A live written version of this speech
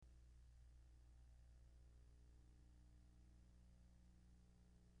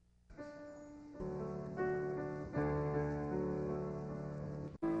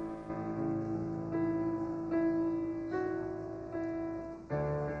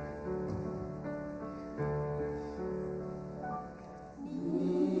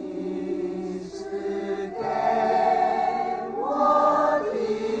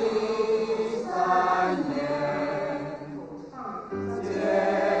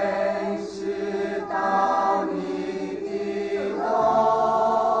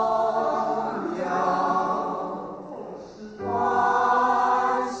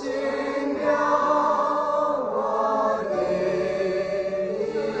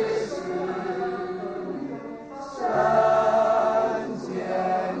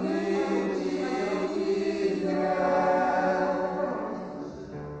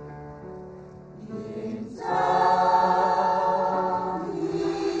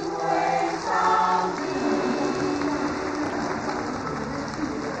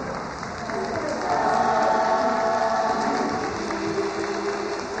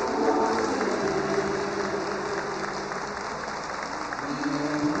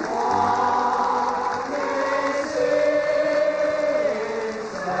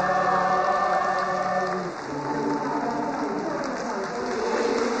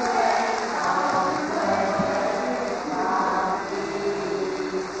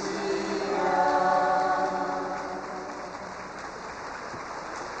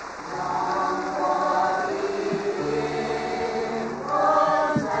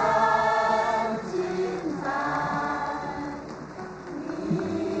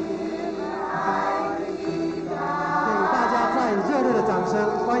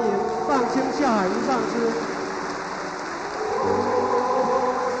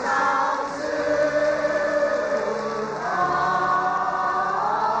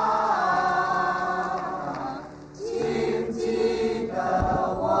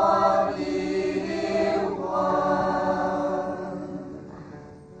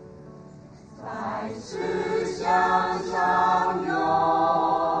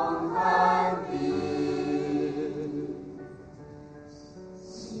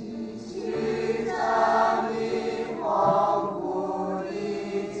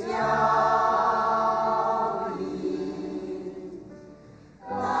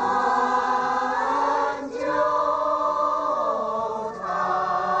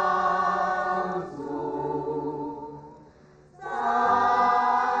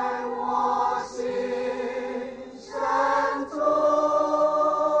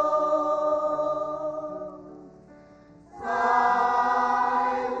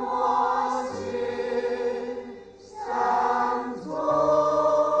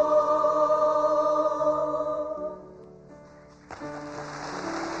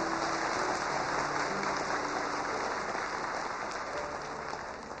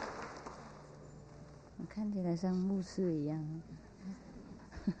得像牧师一样，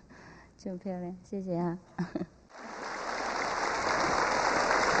就漂亮，谢谢啊。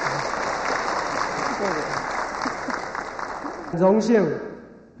荣幸，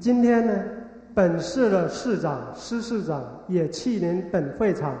今天呢，本市的市长、施市长也莅临本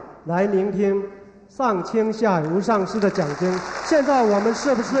会场来聆听上清下海无上师的讲经。现在我们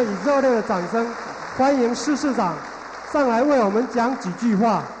是不是以热烈的掌声欢迎施市长上来为我们讲几句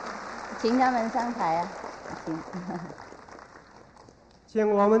话？请他们上台啊，请。请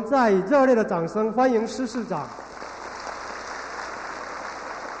我们再以热烈的掌声欢迎施市长。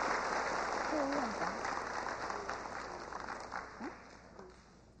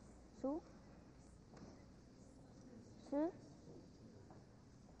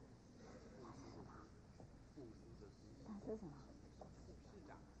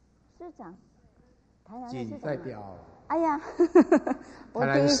市长，台南仅代表，哎呀，台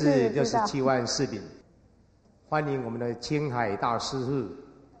南市67万市民，欢迎我们的青海大师父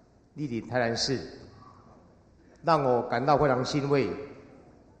莅临台南市，让我感到非常欣慰。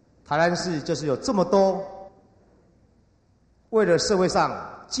台南市就是有这么多为了社会上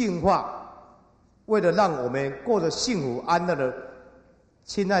净化，为了让我们过着幸福安乐的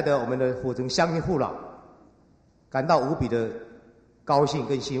亲爱的我们的府城乡亲父老，感到无比的高兴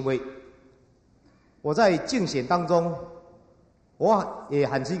跟欣慰。我在竞选当中，我也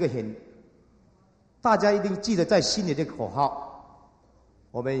喊出一个大家一定记得在心里的口号：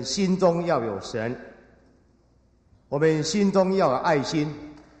我们心中要有神，我们心中要有爱心。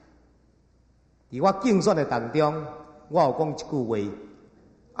在我竞选的当中，我有讲一句话：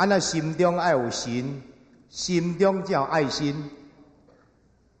安那心中要有神，心中就要有爱心。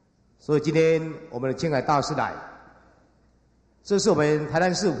所以今天我们的青海大师来，这是我们台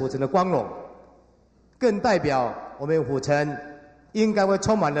南市府城的光荣，更代表我们府城应该会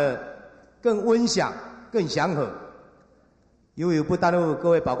充满了更温享、更祥和。由于不耽误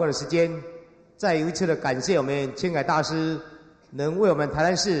各位宝贵的时间，再一次的感谢我们青海大师能为我们台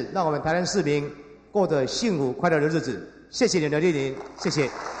南市，让我们台南市民过着幸福快乐的日子。谢谢你们的莅临，谢谢。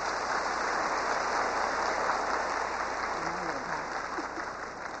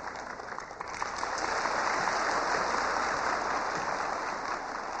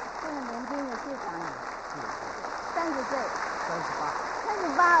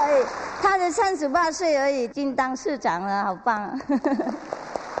38岁而已，已经当市长了，好棒！谢谢你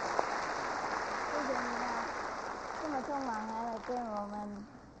啊，这么匆忙来了跟我们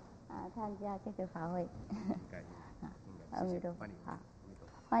参加这个法会。阿弥陀佛，好，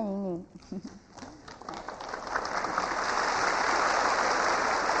欢迎你。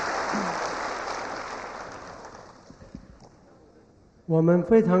我们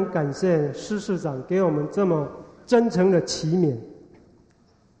非常感谢施市长给我们这么真诚的祈勉。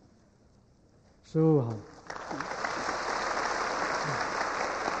师父好。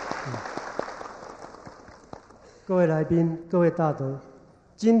各位来宾，各位大德，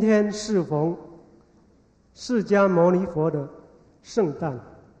今天适逢释迦牟尼佛的圣诞，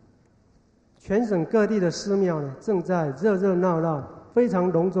全省各地的寺庙呢正在热热闹闹、非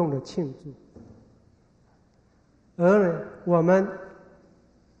常隆重的庆祝。而呢，我们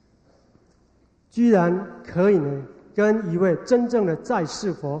居然可以呢跟一位真正的在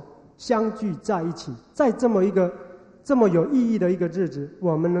世佛相聚在一起，在这么有意义的一个日子，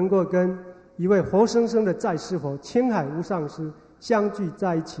我们能够跟一位活生生的在世佛青海无上师相聚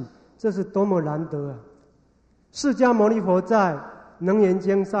在一起，这是多么难得啊！释迦牟尼佛在《楞严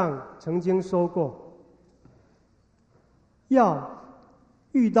经》上曾经说过，要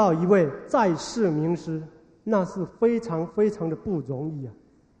遇到一位在世名师，那是非常非常的不容易啊！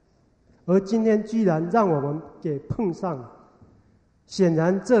而今天居然让我们给碰上了，显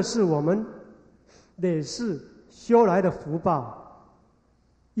然这是我们累世修来的福报，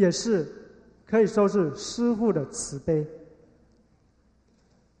也是可以说是师父的慈悲。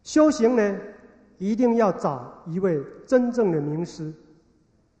修行呢，一定要找一位真正的名师，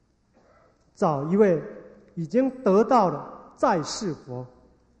找一位已经得到的在世佛，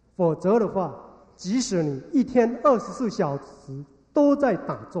否则的话，即使你一天24小时都在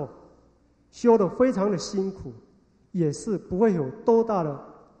打坐，修得非常的辛苦，也是不会有多大的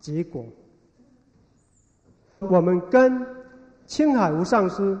结果。我们跟青海无上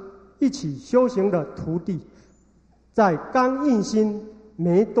师一起修行的徒弟，在刚印心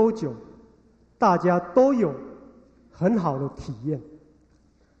没多久，大家都有很好的体验，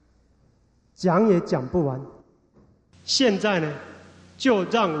讲也讲不完。现在呢，就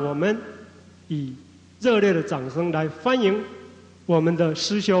让我们以热烈的掌声来欢迎我们的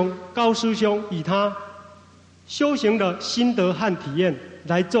师兄高师兄，以他修行的心得和体验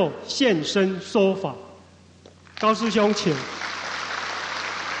来做现身说法。高师兄，请。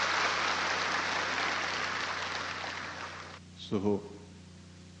师父，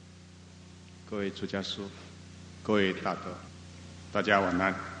各位出家师，各位大德，大家晚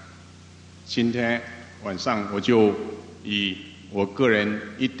安。今天晚上我就以我个人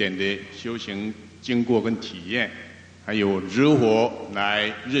一点的修行经过跟体验，还有如何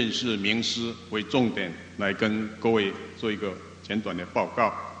来认识名师为重点，来跟各位做一个简短的报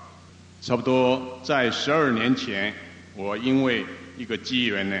告。差不多在12年前，我因为一个机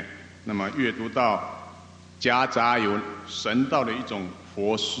缘呢，那么阅读到夹杂有神道的一种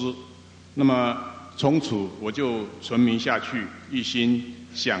佛诗，那么从此我就沉迷下去，一心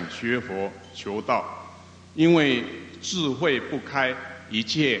想学佛求道。因为智慧不开，一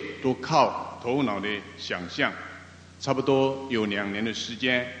切都靠头脑的想象。差不多有2年的时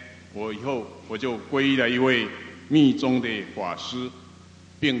间，我就皈依了一位密宗的法师，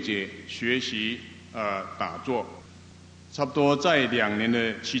并且学习打坐。差不多在2年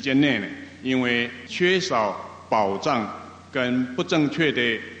的期间内呢，因为缺少保障跟不正确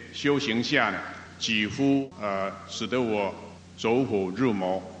的修行下呢，几乎使得我走火入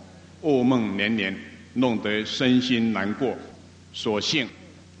魔，噩梦连连，弄得身心难过。所幸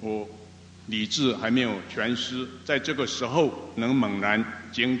我理智还没有全失，在这个时候能猛然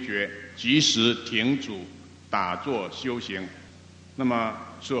惊觉，及时停止打坐修行。那么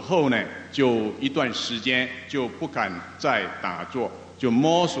此后呢，就一段时间就不敢再打坐，就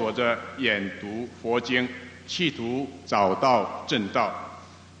摸索着研读佛经，企图找到正道。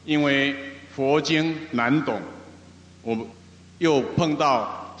因为佛经难懂，我又碰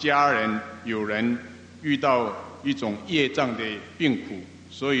到家人有人遇到一种业障的病苦，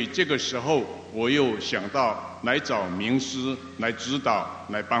所以这个时候我又想到来找名师来指导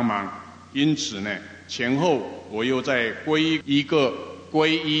来帮忙。因此呢，前后我又在皈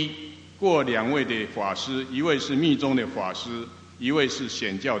依过2位的法师，一位是密宗的法师，一位是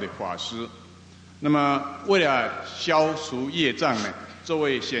显教的法师。那么为了消除业障呢，这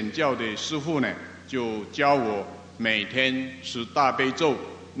位显教的师父呢，就教我每天持大悲咒，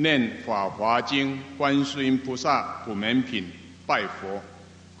念法华经、观世音菩萨普门品，拜佛。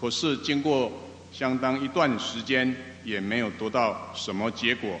可是经过相当一段时间，也没有得到什么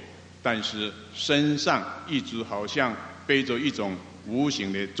结果，但是身上一直好像背着一种无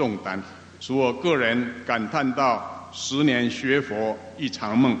形的重担，使我个人感叹到10年学佛一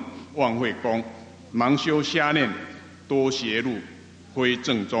场梦，妄会功，盲修瞎念，多邪路，非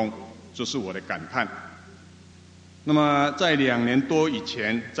正宗，这是我的感叹。那么在2年多以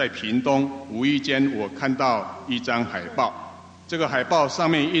前，在屏东无意间我看到一张海报，这个海报上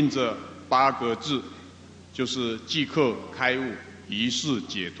面印着8个字，就是即刻开悟，一世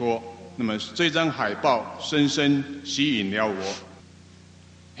解脱。那么这张海报深深吸引了我。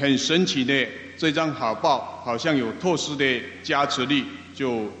很神奇的，这张海报好像有特殊的加持力，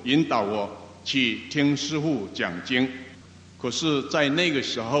就引导我去听师父讲经。可是在那个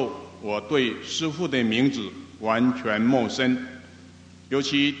时候，我对师父的名字完全陌生，尤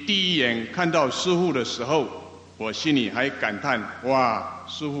其第一眼看到师父的时候，我心里还感叹：哇，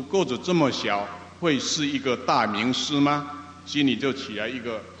师父个子这么小，会是一个大名师吗？心里就起来一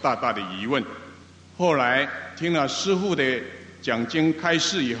个大大的疑问。后来听了师父的讲经开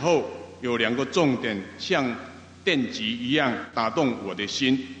示以后，有2个重点像电击一样打动我的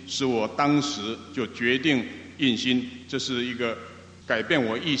心，使我当时就决定印心，这是一个改变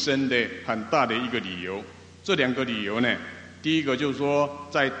我一生的很大的一个理由。这2个理由呢，第一个就是说，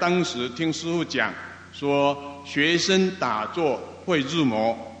在当时听师父讲说学生打坐会入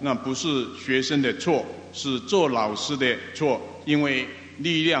魔，那不是学生的错，是做老师的错，因为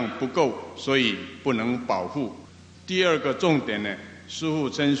力量不够，所以不能保护。第2个重点呢，师父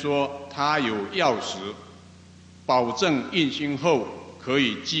曾说他有钥匙，保证印心后可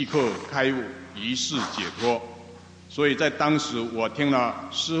以即刻开悟，一世解脱。所以在当时我听了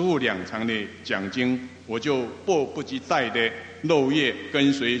师父2场的讲经，我就迫不及待的漏夜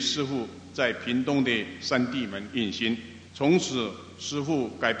跟随师父在屏东的3地门印心。从此师父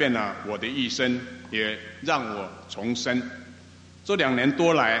改变了我的一生，也让我重生。这2年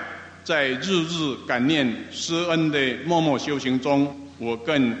多来，在日日感念师恩的默默修行中，我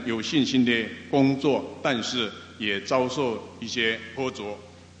更有信心的工作，但是也遭受一些波折。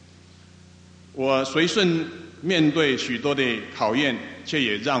我随顺面对许多的考验，却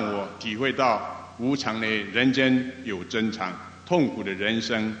也让我体会到无常的人间有真常，痛苦的人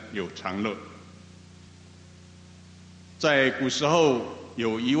生有常乐。在古时候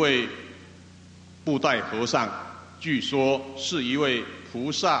有一位布袋和尚，据说是一位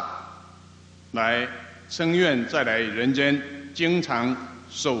菩萨来称愿再来人间，经常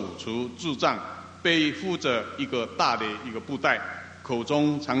手持智障，背负着一个大的一个布袋，口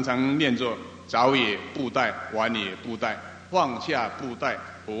中常常念着早也布袋，晚也布袋，放下布袋，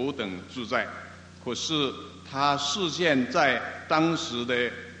何等自在。可是他视现在当时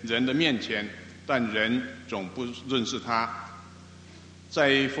的人的面前，但人总不认识他。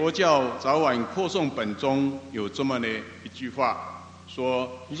在佛教早晚扩诵本中有这么的一句话，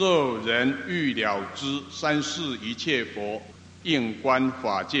说若人欲了知三世一切佛，应观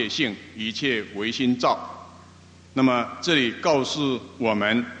法界性，一切唯心造。那么这里告诉我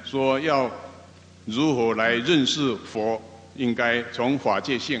们说，要如何来认识佛，应该从法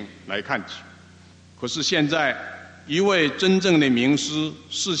界性来看起。可是现在一位真正的名师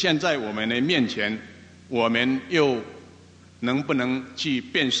示现在我们的面前，我们又能不能去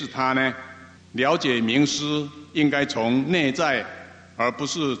辨识他呢？了解名师应该从内在，而不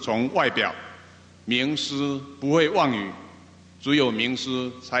是从外表。名师不会妄语，只有名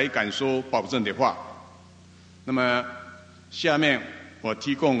师才敢说保证的话。那么下面我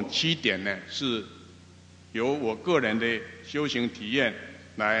提供7点呢，是由我个人的修行体验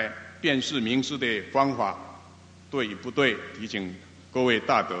来辨识名师的方法，对与不对，提醒各位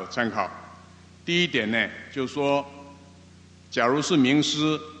大德参考。第一点呢，就是说，假如是名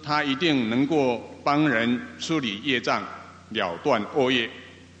师，他一定能够帮人处理业障，了断恶业。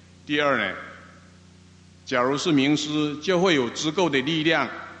第二呢，假如是名师，就会有足够的力量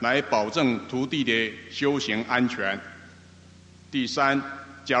来保证徒弟的修行安全。第三，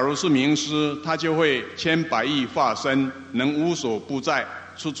假如是名师，他就会千百亿化身，能无所不在，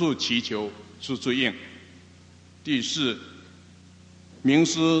处处祈求，处处应。第四，名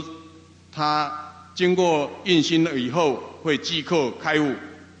师他经过印心了以后，会即刻开悟。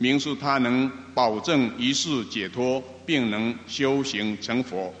名师他能保证一世解脱，并能修行成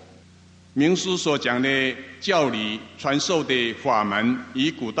佛。名师所讲的教理传授的法门，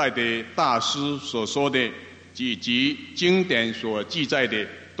与古代的大师所说的以及经典所记载的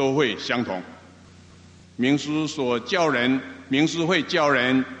都会相同。名师会教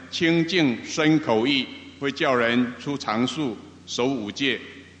人清净身口意，会教人出常数，守5戒，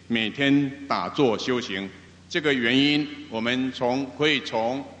每天打坐修行。这个原因，我们可以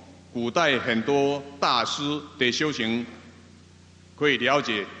从古代很多大师的修行可以了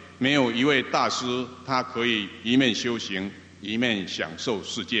解，没有一位大师他可以一面修行，一面享受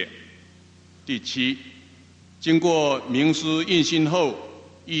世界。第七，经过名师印心后，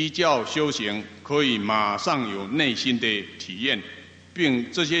依教修行，可以马上有内心的体验，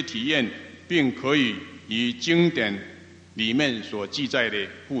并这些体验并可以与经典里面所记载的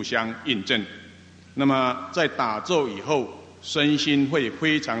互相印证。那么在打坐以后，身心会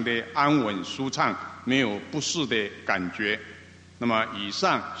非常的安稳舒畅，没有不适的感觉。那么以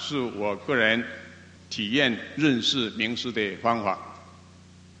上是我个人体验认识名师的方法。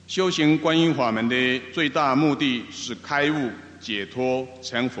修行观音法门的最大目的是开悟解脱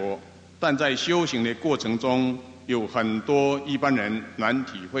成佛，但在修行的过程中，有很多一般人难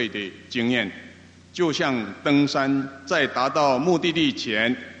体会的经验，就像登山，在达到目的地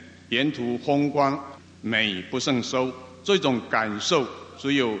前，沿途风光美不胜收，这种感受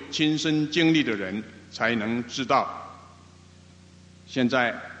只有亲身经历的人才能知道。现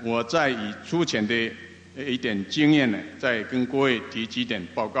在我再以粗浅的一点经验呢，再跟各位提几点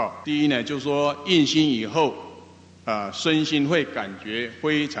报告。第一呢，就是说印心以后，身心会感觉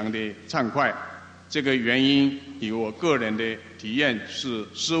非常的畅快。这个原因以我个人的体验是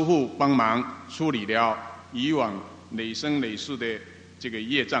师父帮忙处理了以往累生累世的这个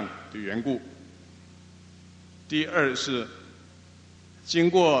业障的缘故。第二是经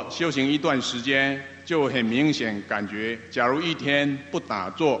过修行一段时间，就很明显感觉，假如一天不打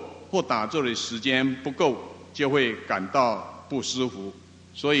坐，或打坐的时间不够，就会感到不舒服。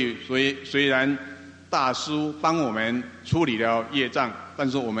所以虽然大师帮我们处理了业障，但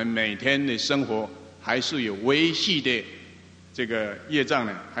是我们每天的生活还是有微细的这个业障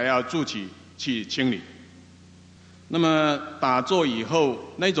呢，还要自己去清理。那么打坐以后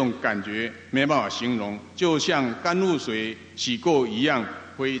那种感觉没办法形容，就像甘露水洗过一样，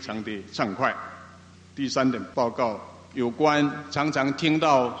非常的畅快。第三点报告有关常常听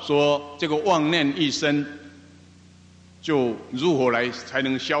到说这个妄念一生就如何来才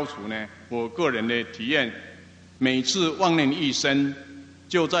能消除呢？我个人的体验，每次妄念一生，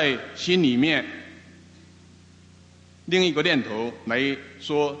就在心里面另一个念头来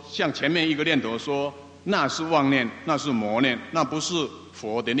说，像前面一个念头说那是妄念，那是魔念，那不是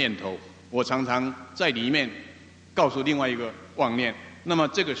佛的念头。我常常在里面告诉另外一个妄念，那么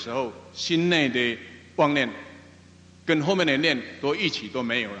这个时候心内的妄念跟后面的念都一起都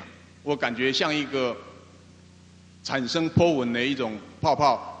没有了。我感觉像一个产生波纹的一种泡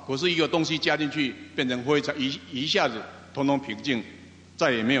泡，可是一个东西加进去，变成非常一下子统统平静，再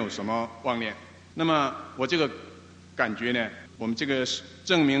也没有什么妄念。那么我这个感觉呢，我们这个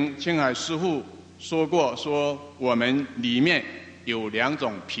证明青海师父说过，说我们里面有2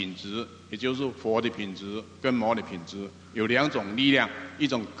种品质，也就是佛的品质跟魔的品质，有2种力量，一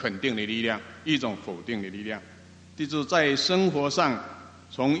种肯定的力量，一种否定的力量。就是在生活上，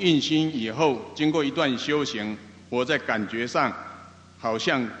从印心以后，经过一段修行，我在感觉上好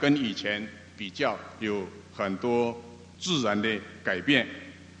像跟以前比较有很多自然的改变。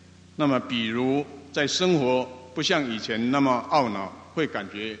那么比如在生活不像以前那么懊恼，会感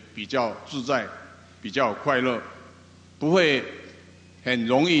觉比较自在，比较快乐，不会很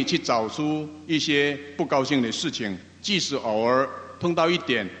容易去找出一些不高兴的事情，即使偶尔碰到一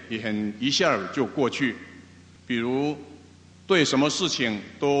点，也很一下就过去。比如对什么事情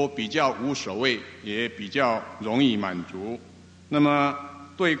都比较无所谓，也比较容易满足。那么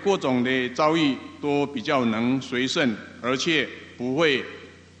对各种的遭遇都比较能随顺，而且不会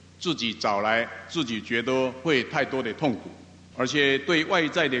自己找来，自己觉得会太多的痛苦。而且对外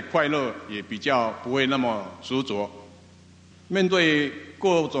在的快乐也比较不会那么执着。面对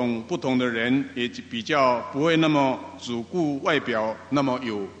各种不同的人，也比较不会那么只顾外表，那么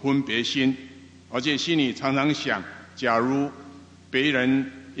有分别心。而且心里常常想，假如别人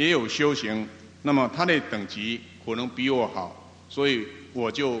也有修行，那么他的等级可能比我好，所以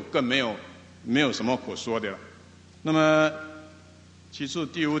我就更没有什么可说的了。那么其次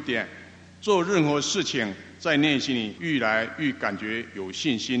第5点，做任何事情在内心里愈来愈感觉有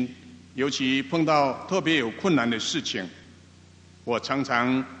信心，尤其碰到特别有困难的事情，我常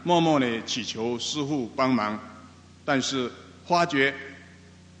常默默地祈求师父帮忙，但是发觉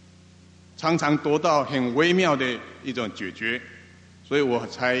常常得到很微妙的一种解决，所以我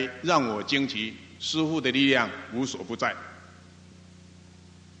才让我惊奇师父的力量无所不在。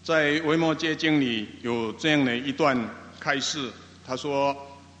在《维摩诘经》里有这样的一段开示，他说：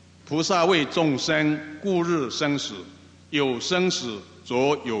菩萨为众生故日生死，有生死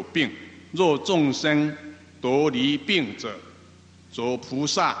则有病，若众生得离病者，则菩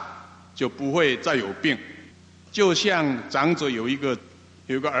萨就不会再有病。就像长者有一个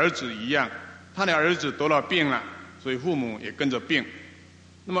儿子一样，他的儿子得了病了，所以父母也跟着病。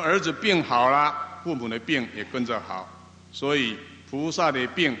那么儿子病好了，父母的病也跟着好。所以菩萨的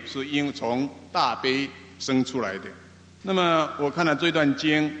病是因从大悲生出来的。那么我看了这段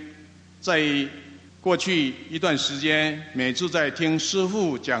经，在过去一段时间，每次在听师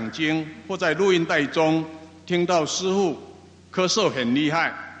父讲经，或在录音带中听到师父咳嗽很厉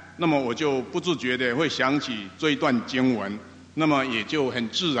害，那么我就不自觉地会想起这一段经文，那么也就很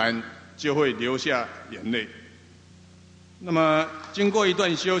自然就会流下眼泪。那么经过一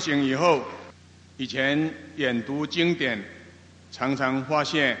段修行以后，以前研读经典，常常发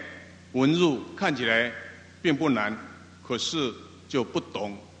现文入看起来并不难，可是就不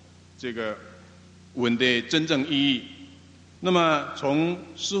懂这个文的真正意义。那么从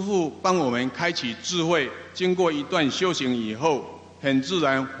师父帮我们开启智慧，经过一段修行以后，很自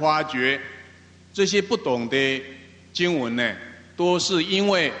然发觉这些不懂的经文呢，都是因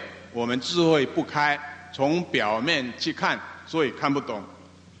为我们智慧不开，从表面去看，所以看不懂。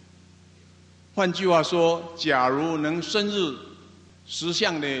换句话说，假如能深入实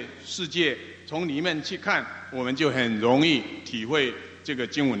相的世界，从里面去看，我们就很容易体会这个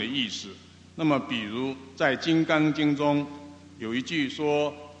经文的意思。那么比如在《金刚经》中有一句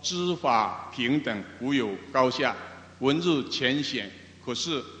说：知法平等，无有高下，文字浅显，可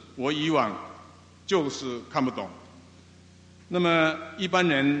是我以往就是看不懂。那么一般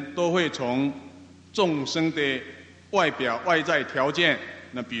人都会从众生的外表外在条件，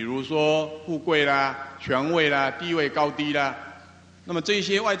那比如说富贵啦、权位啦、地位高低啦，那么这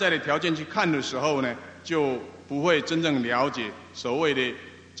些外在的条件去看的时候呢，就不会真正了解所谓的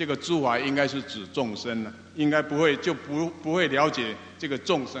这个诸法应该是指众生了，应该不会不会了解这个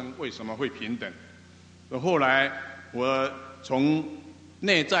众生为什么会平等。后来我从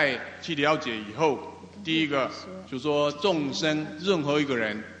内在去了解以后，第一个就是说众生任何一个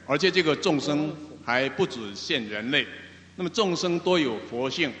人，而且这个众生还不只限人类，那么众生都有佛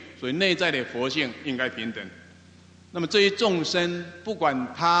性，所以内在的佛性应该平等。那么这些众生不管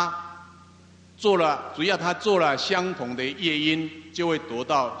他做了，只要他做了相同的业因，就会得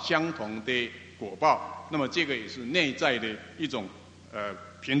到相同的果报。那么这个也是内在的一种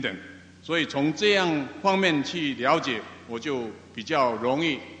平等。所以从这样方面去了解，我就比较容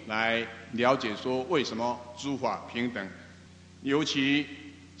易来了解说为什么诸法平等。尤其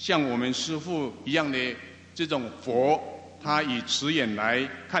像我们师父一样的这种佛，他以慈眼来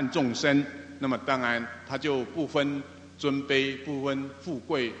看众生，那么当然他就不分尊卑不分、富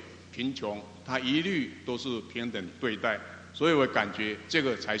贵贫穷，他一律都是平等对待。所以我感觉这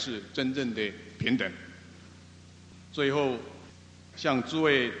个才是真正的平等。最后向诸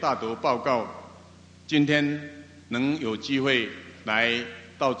位大德报告，今天能有机会来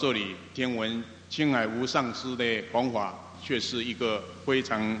到这里听闻青海无上师的弘法，却是一个非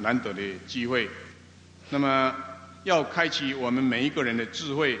常难得的机会。那么要开启我们每一个人的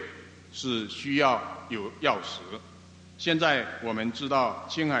智慧，是需要有钥匙。现在我们知道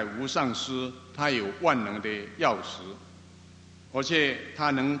青海无上师他有万能的钥匙，而且他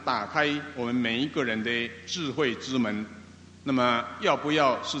能打开我们每一个人的智慧之门。那么要不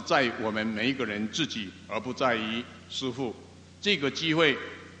要是在我们每一个人自己，而不在于师父？这个机会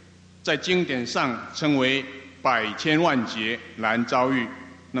在经典上称为百千万劫难遭遇。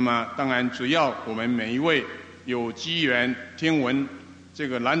那么当然只要我们每一位有机缘听闻这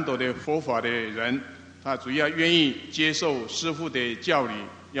个难得的佛法的人，他只要愿意接受师父的教理，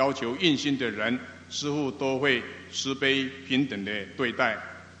要求印心的人，师父都会慈悲平等的对待。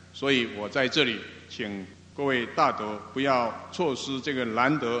所以我在这里请各位大德不要错失这个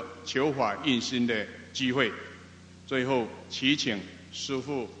难得求法印心的机会。最后祈请师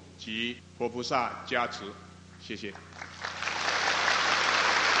父及佛菩萨加持，谢谢。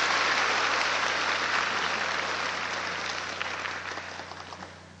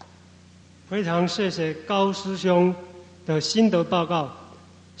非常谢谢高师兄的心得报告。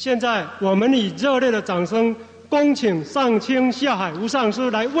现在我们以热烈的掌声，恭请上清下海无上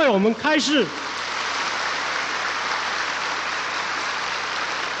师来为我们开示。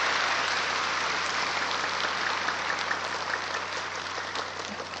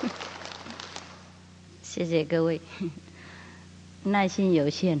谢谢各位，耐心有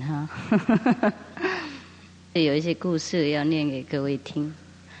限哈，有一些故事要念给各位听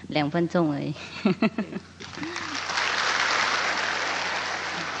，2分钟而已。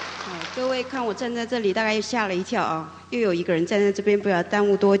各位看我站在这里，大概又吓了一跳啊！又有一个人站在这边，不知道耽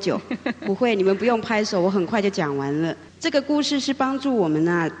误多久。不会，你们不用拍手，我很快就讲完了。这个故事是帮助我们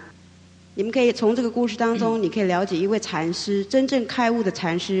啊，你们可以从这个故事当中，你可以了解一位禅师真正开悟的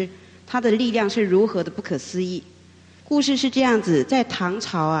禅师，他的力量是如何的不可思议。故事是这样子，在唐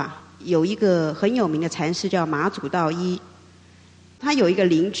朝啊，有一个很有名的禅师叫马祖道一，他有一个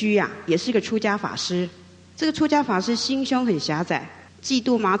邻居啊，也是个出家法师。这个出家法师心胸很狭窄，嫉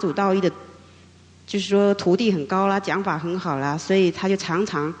妒马祖道一的，就是说徒弟很高啦，讲法很好啦，所以他就常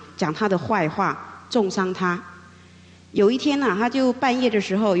常讲他的坏话，重伤他。有一天啊，他就半夜的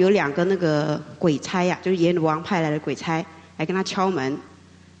时候，有2个那个鬼差呀、就是阎罗王派来的鬼差来跟他敲门。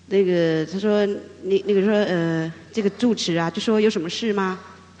那个他说这个住持啊，就说有什么事吗？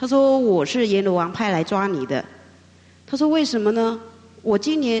他说我是阎罗王派来抓你的。他说为什么呢？我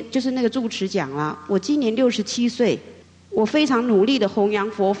今年就是那个住持讲了，我今年67岁，我非常努力的弘扬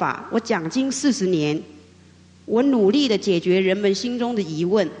佛法，我讲经40年，我努力的解决人们心中的疑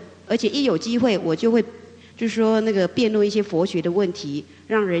问，而且一有机会我就会就是说那个辩论一些佛学的问题，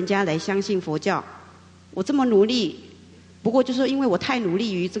让人家来相信佛教。我这么努力，不过就是说因为我太努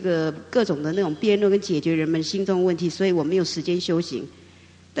力于这个各种的那种辩论跟解决人们心中的问题，所以我没有时间修行。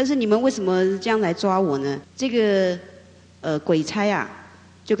但是你们为什么这样来抓我呢？这个鬼差啊，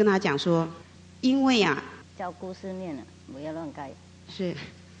就跟他讲说，因为啊，照故事念了，不要乱改。是，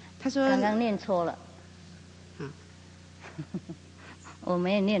他说刚刚念错了。我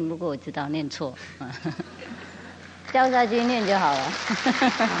没有念，不过我知道念错，照下去念就好了。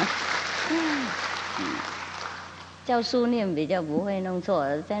照书念比较不会弄错，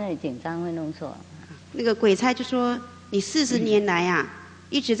在那里紧张会弄错。那个鬼差就说：“你40年来啊，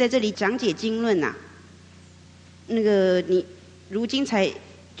一直在这里讲解经论呐。那个你如今才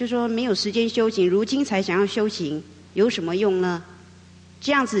就说没有时间修行，如今才想要修行，有什么用呢？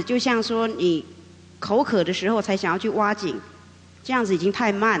这样子就像说你口渴的时候才想要去挖井，这样子已经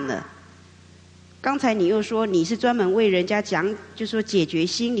太慢了。刚才你又说你是专门为人家讲，就说解决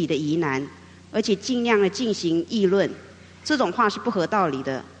心理的疑难，而且尽量的进行议论，这种话是不合道理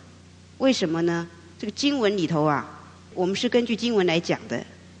的。为什么呢？这个经文里头啊，我们是根据经文来讲的，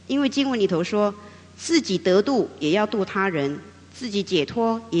因为经文里头说，自己得度也要度他人，自己解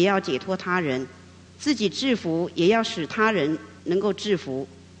脱也要解脱他人，自己制服也要使他人能够制服，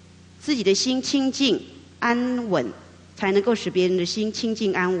自己的心清净安稳，才能够使别人的心清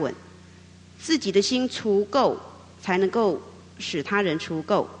净安稳，自己的心除垢，才能够使他人除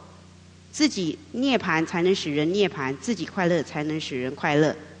垢，自己涅槃才能使人涅槃，自己快乐才能使人快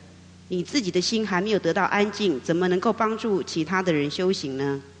乐。你自己的心还没有得到安静，怎么能够帮助其他的人修行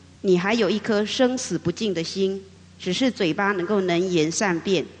呢？你还有一颗生死不尽的心，只是嘴巴能言善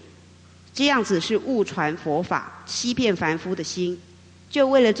辩，这样子是误传佛法，欺骗凡夫的心。就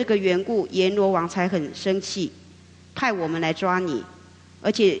为了这个缘故，阎罗王才很生气，派我们来抓你，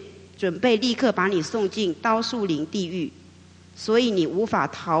而且准备立刻把你送进刀树林地狱，所以你无法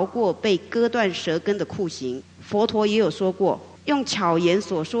逃过被割断舌根的酷刑。佛陀也有说过，用巧言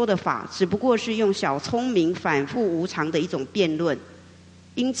所说的法，只不过是用小聪明反复无常的一种辩论，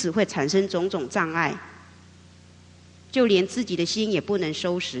因此会产生种种障碍，就连自己的心也不能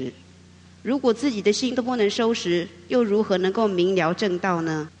收拾。如果自己的心都不能收拾，又如何能够明了正道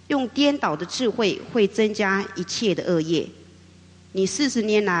呢？用颠倒的智慧会增加一切的恶业。你40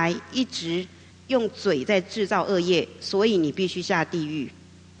年来一直用嘴在制造恶业，所以你必须下地狱。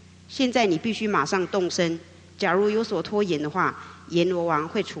现在你必须马上动身，假如有所拖延的话，阎罗王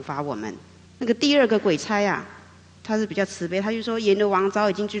会处罚我们。那个第二个鬼差啊，他是比较慈悲，他就说阎罗王早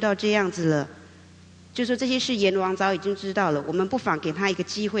已经知道这样子了，就说这些事阎罗王早已经知道了，我们不妨给他一个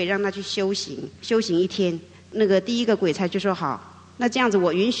机会，让他去修行1天。那个第一个鬼差就说好，那这样子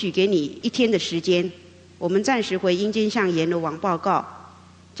我允许给你1天的时间，我们暂时回阴间向阎罗王报告。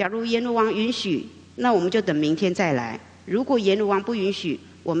假如阎罗王允许，那我们就等明天再来；如果阎罗王不允许，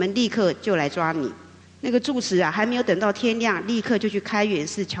我们立刻就来抓你。那个住持啊，还没有等到天亮，立刻就去开元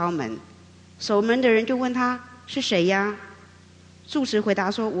寺敲门。守门的人就问他是谁呀？住持回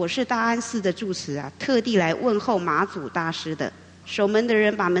答说：“我是大安寺的住持啊，特地来问候马祖大师的。”守门的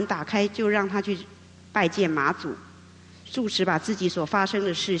人把门打开，就让他去拜见马祖。住持把自己所发生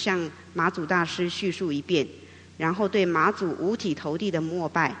的事向马祖大师叙述一遍，然后对马祖五体投地的膜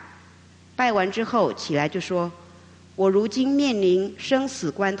拜。拜完之后起来就说：“我如今面临生死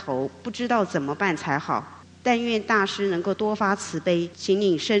关头，不知道怎么办才好。但愿大师能够多发慈悲，请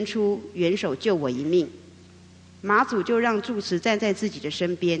你伸出援手救我一命。”马祖就让住持站在自己的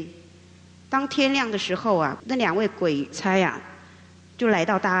身边。当天亮的时候啊，那2位鬼差啊，就来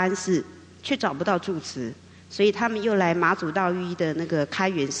到大安寺，却找不到住持，所以他们又来马祖道一的那个开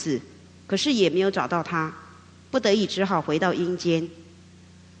元寺，可是也没有找到他，不得已只好回到阴间。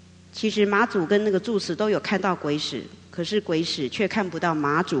其实马祖跟那个住持都有看到鬼使，可是鬼使却看不到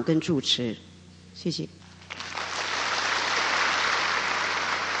马祖跟住持。谢谢。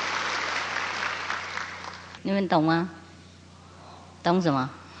你们懂吗？懂什么？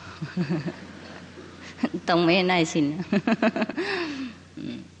懂没有耐心？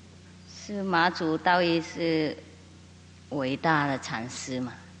是马祖道一是伟大的禅师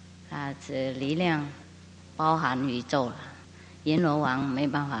嘛，他的力量包含宇宙了，阎罗王没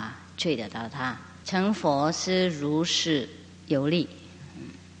办法追得到他。成佛是如是有利，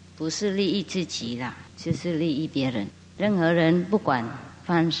不是利益自己啦，就是利益别人。任何人不管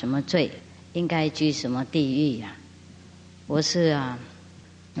犯什么罪，应该居什么地狱啊？我是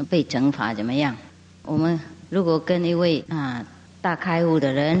被惩罚怎么样？我们如果跟一位大开悟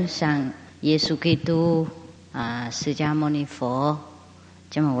的人，像耶稣基督释迦牟尼佛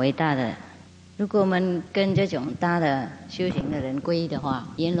这么伟大的，如果我们跟这种大的修行的人皈依的话，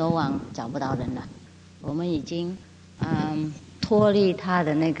阎罗王找不到人了。我们已经脱离他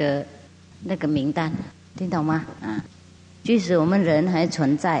的那个名单，听懂吗？即使我们人还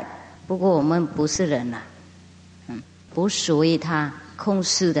存在，不过我们不是人了，不属于他控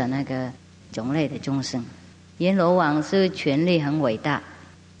制的那个种类的众生。阎罗王是权力很伟大，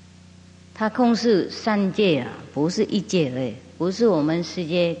他控制3界啊，不是1界而已，不是我们世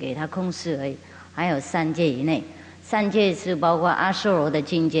界给他控制而已，还有3界以内。3界是包括阿修罗的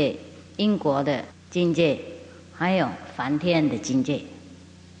境界、因果的境界，还有梵天的境界。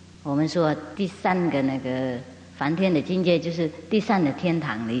我们说第3个那个梵天的境界就是第3的天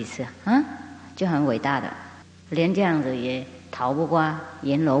堂的意思就很伟大的，连这样子也逃不过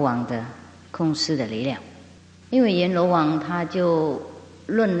阎罗王的控制的力量。因为阎罗王他就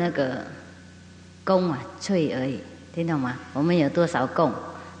论那个功罪而已，听懂吗？我们有多少功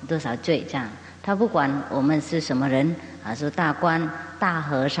多少罪，这样他不管我们是什么人是大官大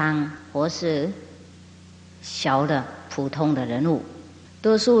和尚或是小的普通的人物。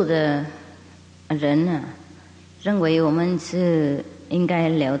多数的人认为我们是应该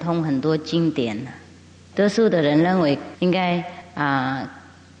流通很多经典，多数的人认为应该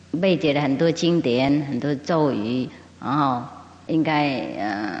背解了很多经典很多咒语，然后应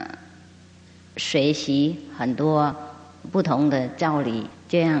该学习很多不同的教理，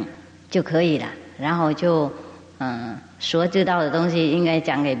这样就可以了。然后就所知道的东西应该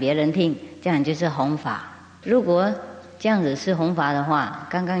讲给别人听，这样就是弘法。如果这样子是弘法的话，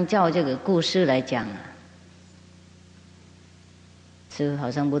刚刚照这个故事来讲是好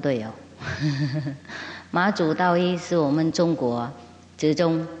像不对马祖道一是我们中国之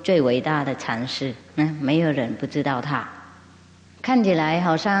中最伟大的禅师，没有人不知道他。看起来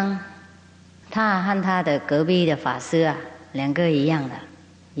好像他和他的隔壁的法师啊，两个一样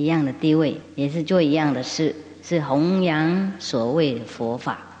的地位，也是做一样的事，是弘扬所谓的佛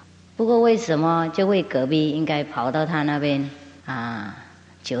法。不过为什么这位隔壁应该跑到他那边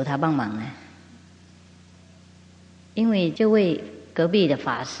求他帮忙呢？因为这位隔壁的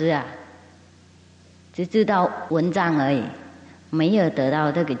法师啊，只知道文章而已，没有得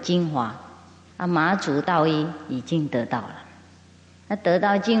到这个精华。马祖道一已经得到了，那得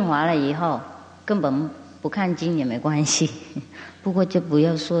到精华了以后，根本不看经也没关系。不过就不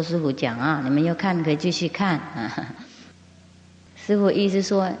要说师父讲啊，你们要看可以继续看啊。师父意思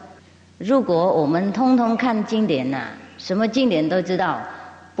说，如果我们通通看经典什么经典都知道，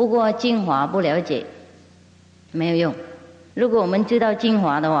不过精华不了解，没有用。如果我们知道精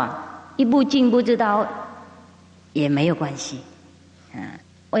华的话，一部经不知道也没有关系。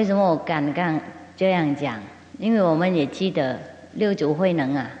为什么我敢这样讲？因为我们也记得六祖慧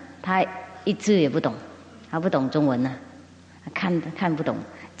能他一字也不懂，他不懂中文看不懂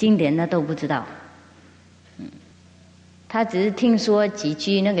经典，他都不知道。他只是听说几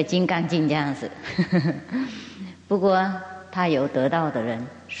句那个《金刚经》这样子。不过他有得到的人，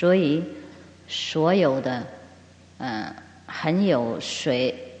所以所有的很有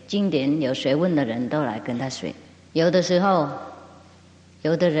经典有学问的人都来跟他学。有的时候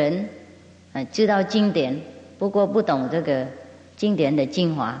有的人知道经典，不过不懂这个经典的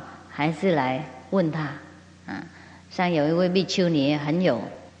精华，还是来问他像有一位比丘尼很有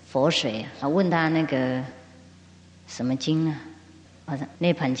佛学，问他那个什么经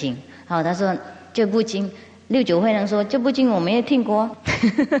涅槃经。他说这部经，六祖慧能说这部经我没有听过。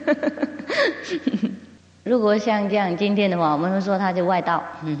如果像这样今天的话，我们会说他就外道，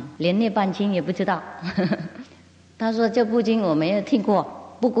连涅槃经也不知道。他说这部经我没有听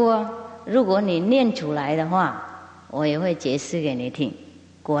过，不过如果你念出来的话，我也会解释给你听。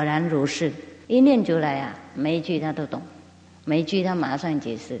果然如是，一念出来每一句他都懂，每一句他马上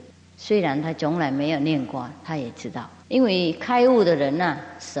解释。虽然他从来没有念过，他也知道。因为开悟的人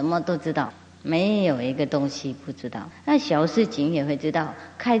什么都知道，没有一个东西不知道。那小事情也会知道，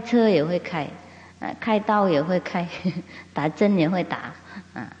开车也会开，开刀也会开，打针也会打，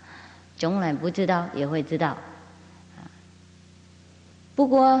从来不知道也会知道。不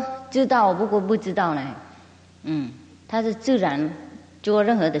过知道，不过不知道呢，他是自然做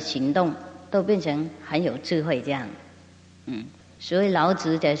任何的行动都变成很有智慧这样，所以老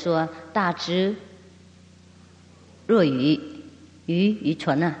子在说大智若愚，愚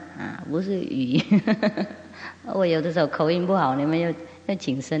蠢不是愚。我有的时候口音不好，你们要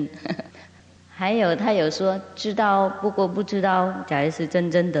谨慎。还有他有说知道，不过不知道才是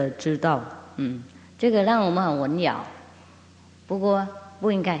真正的知道，这个让我们很混淆。不过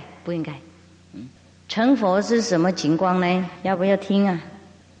不应该。成佛是什么情况呢？要不要听啊？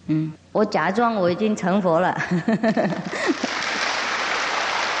我假装我已经成佛了。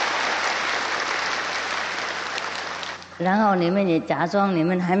然后你们也假装你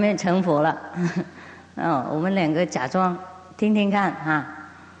们还没成佛了。我们两个假装听听看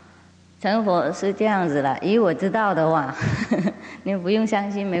成佛是这样子了，以我知道的话，你们不用相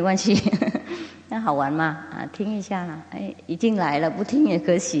信没关系。那好玩嘛听一下已经来了，不听也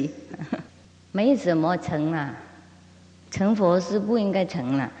可惜。没什么成佛是不应该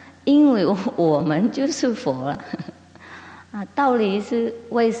成了，因为我们就是佛了。道理是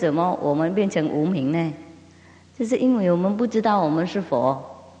为什么我们变成无明呢？就是因为我们不知道我们是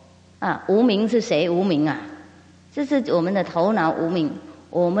佛无明是谁无明这是我们的头脑无明，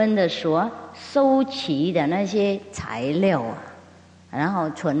我们的所收集的那些材料然后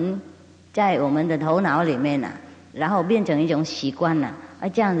存在我们的头脑里面然后变成一种习惯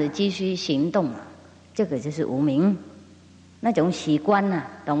这样子继续行动这个就是无明。那种习惯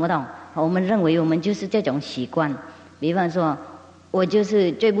懂不懂？我们认为我们就是这种习惯。比方说我就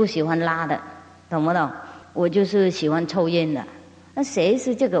是最不喜欢拉的，懂不懂？我就是喜欢抽烟的。那谁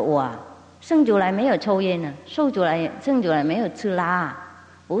是这个我生出来没有抽烟生出来没有吃拉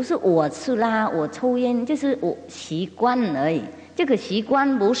不是我吃拉我抽烟，就是我习惯而已。这个习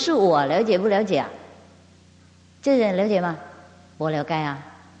惯不是我，了解不了解这人了解吗？我了解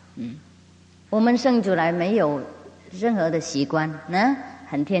我们生出来没有任何的习惯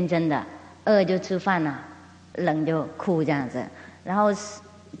很天真的，饿就吃饭冷就哭这样子，然后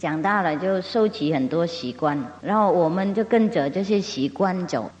长大了就收集很多习惯，然后我们就跟着这些习惯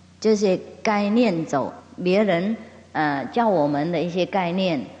走，这些概念走，别人教我们的一些概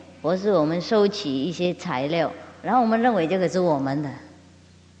念，或是我们收集一些材料，然后我们认为这个是我们的，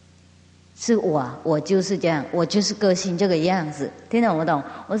是我就是这样，我就是个性这个样子，听懂不懂？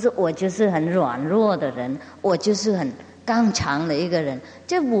我就是很软弱的人，我就是刚强的一个人，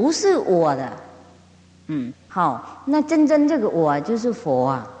这不是我的。好，那真正这个我就是佛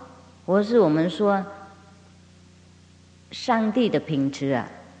啊，佛是我们说上帝的品质啊。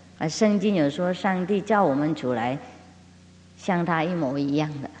圣经有说上帝叫我们出来像他一模一样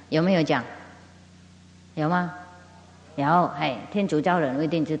的，有没有讲？有吗？有。天主教人一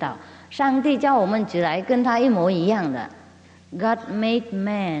定知道，上帝叫我们出来跟他一模一样的。God made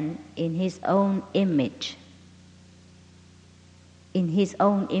man in his own image. In his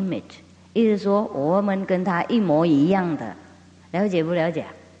own image， 意思说我们跟他一模一样的，了解不了解？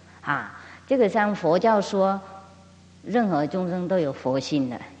这个像佛教说，任何众生都有佛性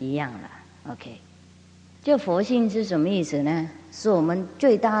的一样的。OK， 这佛性是什么意思呢？是我们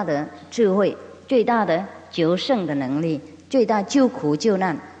最大的智慧，最大的求胜的能力，最大救苦救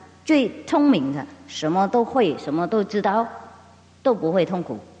难，最聪明的，什么都会，什么都知道，都不会痛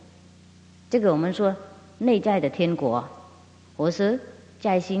苦。这个我们说内在的天国。我是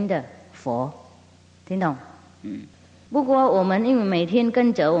在心的佛，听懂？不过我们因为每天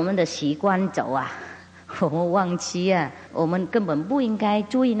跟着我们的习惯走啊，我们忘记啊，我们根本不应该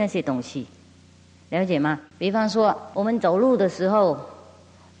注意那些东西，了解吗？比方说我们走路的时候，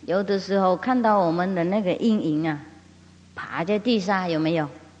有的时候看到我们的那个阴影啊，爬在地上，有没有？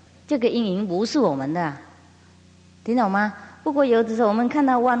这个阴影不是我们的，听懂吗？不过有的时候我们看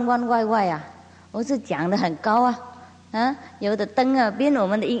到弯弯歪歪啊，我是讲得很高啊。有的灯啊变我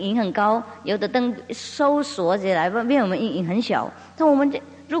们的阴影很高，有的灯收缩起来变我们阴影很小。那我们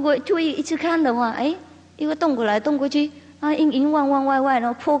如果注意一直看的话，一个动过来动过去阴影弯弯歪歪，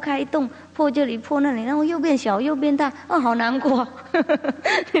然后破开一洞，破这里破那里，然后又变小又变大，好难过。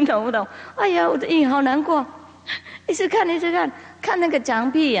你懂不懂？哎呀，我的阴影好难过，一直看看那个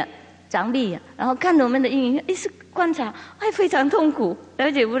墙壁啊，然后看我们的阴影，一直观察，非常痛苦，了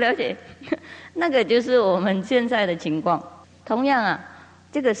解不了解？那个就是我们现在的情况。同样啊，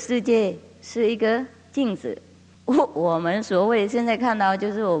这个世界是一个镜子，我们所谓现在看到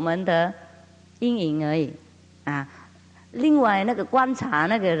就是我们的阴影而已啊。另外那个观察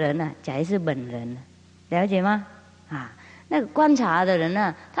那个人啊，才是本人，了解吗？那个观察的人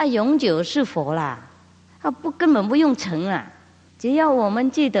啊，他永久是佛啦，他根本不用成啊，只要我们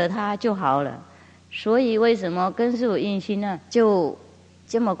记得他就好了。所以为什么跟师父印心呢，就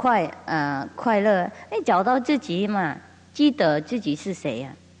这么快乐？找到自己嘛，记得自己是谁呀？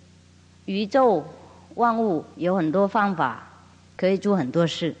宇宙万物有很多方法，可以做很多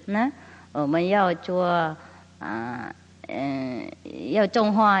事。我们要做要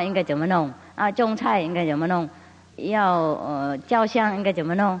种花应该怎么弄种菜应该怎么弄？要照相应该怎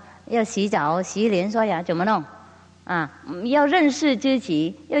么弄？要洗澡、洗脸、刷牙怎么弄？要认识自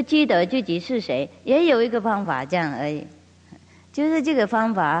己，要记得自己是谁，也有一个方法，这样而已。就是这个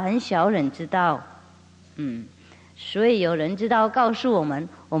方法很少人知道，所以有人知道告诉我们，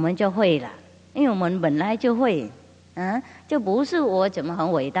我们就会了，因为我们本来就会，就不是我怎么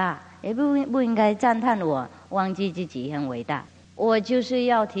很伟大，也不应该赞叹我，忘记自己很伟大。我就是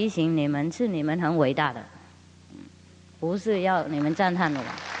要提醒你们，是你们很伟大的，不是要你们赞叹我。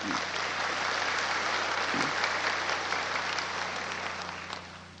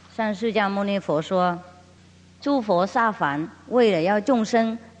像释迦牟尼佛说，诸佛下凡为了要众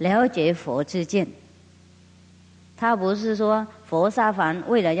生了解佛之见，他不是说佛下凡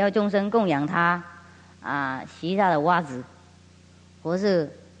为了要众生供养他洗他的袜子，或是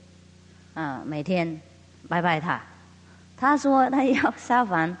每天拜拜他。他说他要下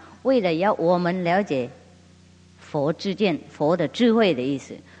凡为了要我们了解佛之见，佛的智慧的意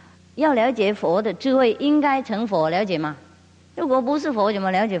思。要了解佛的智慧，应该成佛，了解吗？如果不是佛，怎么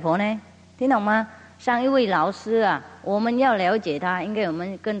了解佛呢？听懂吗？像一位老师我们要了解他，应该我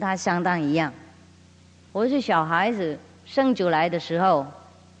们跟他相当一样。我是小孩子生出来的时候，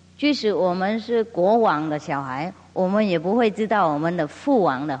即使我们是国王的小孩，我们也不会知道我们的父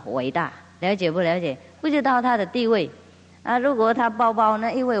王的伟大，了解不了解？不知道他的地位如果他抱抱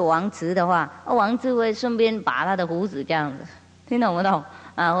那一位王子的话，王子会顺便拔他的胡子，这样子，听懂不懂？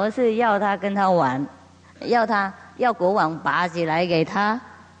或是要他跟他玩，要国王拔起来给他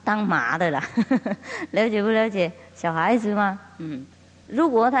当马的啦。了解不了解？小孩子吗？如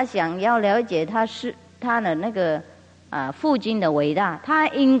果他想要了解他的那个父亲的伟大，他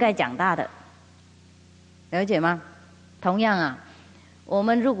应该长大的，了解吗？同样我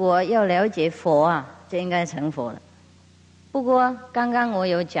们如果要了解佛就应该成佛了。不过刚刚我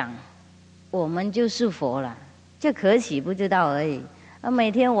有讲，我们就是佛了，就可惜不知道而已。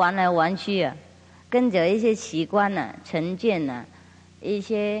每天玩来玩去跟着一些习惯成见一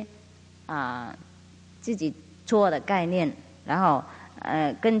些自己错的概念，然后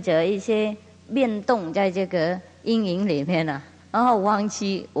跟着一些变动在这个阴影里面啊，然后忘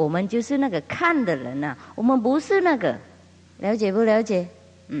记我们就是那个看的人啊，我们不是那个，了解不了解？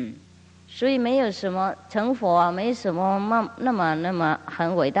所以没有什么成佛啊，没什么那么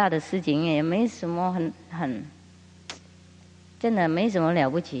很伟大的事情，也没什么很真的没什么了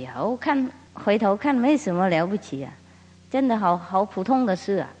不起啊。我看回头看没什么了不起啊，真的好普通的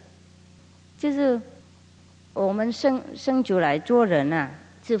事啊。就是我们生出来做人啊，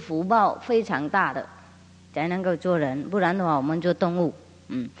是福报非常大的，才能够做人，不然的话我们做动物。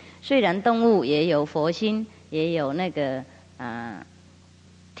虽然动物也有佛心，也有那个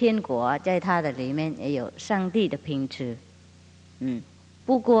天国啊，在它的里面也有上帝的品质，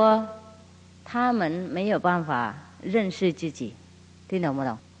不过他们没有办法认识自己，听懂不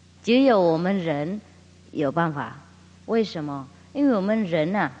懂？只有我们人有办法。为什么？因为我们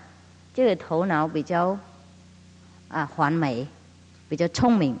人啊，这个头脑比较完美，比较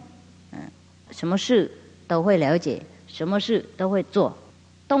聪明，什么事都会了解，什么事都会做。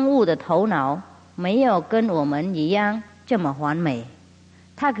动物的头脑没有跟我们一样这么完美，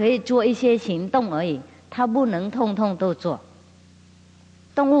它可以做一些行动而已，它不能通通都做。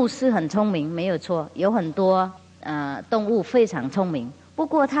动物是很聪明，没有错，有很多动物非常聪明，不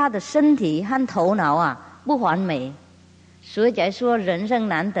过它的身体和头脑啊不完美，所以才说人生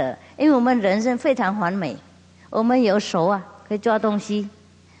难得。因为我们人生非常完美，我们有手啊可以抓东西，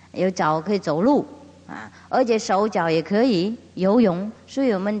有脚可以走路而且手脚也可以游泳，所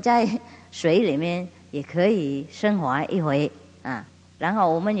以我们在水里面也可以生活一回然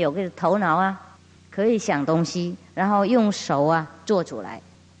后我们有个头脑啊，可以想东西，然后用手啊做出来。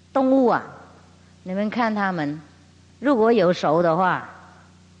动物啊，你们看他们，如果有手的话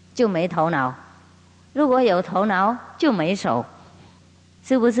就没头脑，如果有头脑就没手，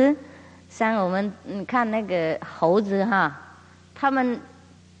是不是？像我们看那个猴子他们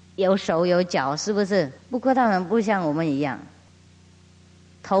有手有脚，是不是？不过他们不像我们一样，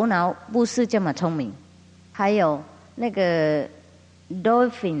头脑不是这么聪明。还有那个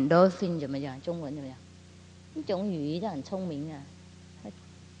dolphin 怎么讲？中文怎么讲？一种鱼它很聪明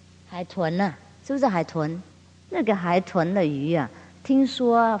海豚是不是海豚？那个海豚的鱼听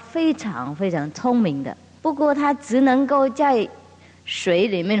说非常非常聪明的，不过它只能够在水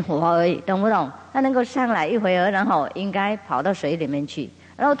里面活而已，懂不懂？它能够上来一会儿，然后应该跑到水里面去，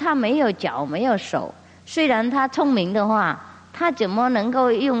然后它没有脚没有手。虽然它聪明的话，它怎么能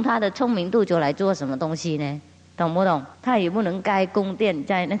够用它的聪明度就来做什么东西呢？懂不懂？它也不能盖宫殿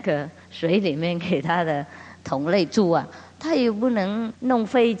在那个水里面给它的同类住它也不能弄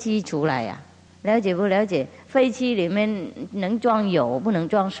飞机出来了解不了解？飞机里面能装油不能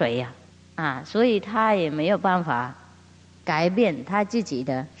装水所以它也没有办法改变他自己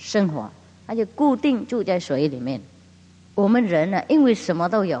的生活，他就固定住在水里面。我们人因为什么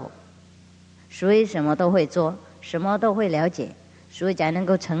都有，所以什么都会做，什么都会了解，所以才能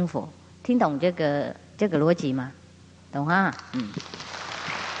够成佛。听懂这个逻辑吗？懂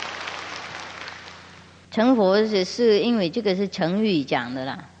成佛是因为这个是成语讲的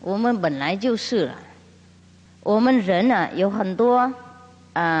啦，我们本来就是了。我们人有很多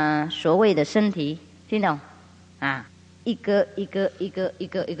所谓的身体，听懂一个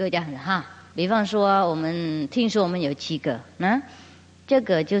这样子比方说我们听说我们有7个这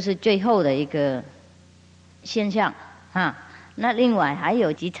个就是最后的一个现象那另外还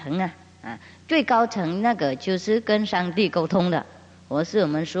有几层最高层那个就是跟上帝沟通的，或是我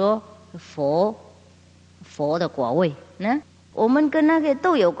们说佛的果位我们跟那个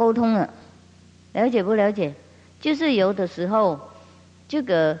都有沟通了，了解不了解？就是有的时候这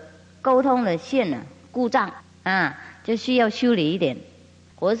个沟通的线故障就需要修理一点，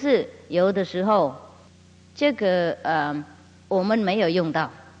或是有的时候这个我们没有用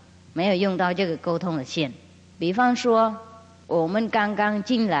到这个沟通的线。比方说我们刚刚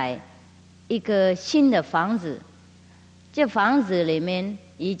进来一个新的房子，这房子里面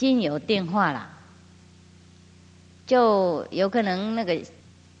已经有电话了，就有可能那个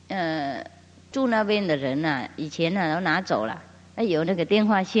住那边的人以前都拿走了，有那个电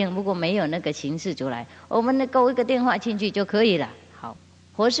话线，不过没有那个形式出来，我们勾一个电话进去就可以了。好，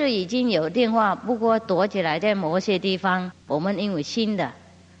或是已经有电话，不过躲起来在某些地方，我们因为新的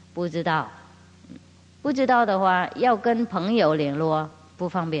不知道的话，要跟朋友联络不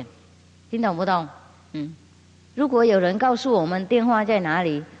方便，听懂不懂？如果有人告诉我们电话在哪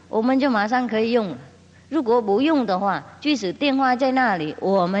里，我们就马上可以用了。如果不用的话，即使电话在那里，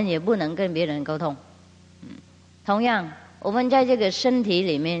我们也不能跟别人沟通。同样，我们在这个身体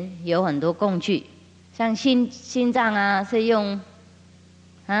里面有很多工具，像心脏是用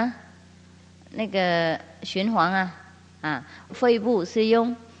那个循环肺部是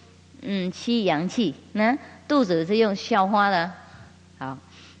用吸氧气肚子是用消化的，好，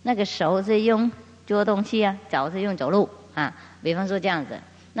那个手是用做东西啊，脚是用走路啊。比方说这样子，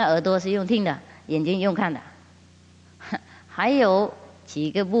那耳朵是用听的，眼睛用看的，还有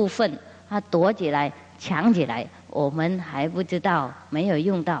几个部分它躲起来藏起来，我们还不知道，没有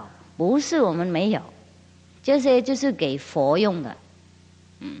用到。不是我们没有，这些就是给佛用的，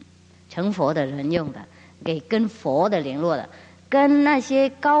成佛的人用的，给跟佛的联络的，跟那些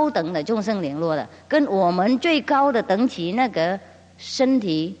高等的众生联络的，跟我们最高的等级那个身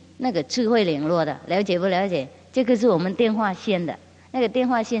体那个智慧联络的，了解不了解？这个是我们电话线的，那个电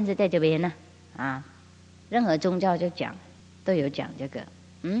话线是在这边呢，啊，任何宗教就讲，都有讲这个，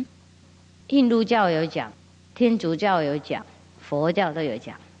印度教有讲，天主教有讲，佛教都有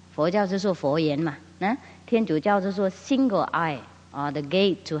讲。佛教是说佛言嘛，天主教是说 single eye 啊 the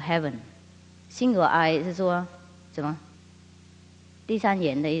gate to heaven。single eye 是说什么？第三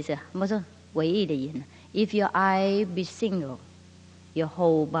眼的意思，不是唯一的眼。If your eye be single, your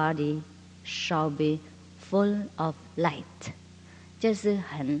whole body shall be full of light。这是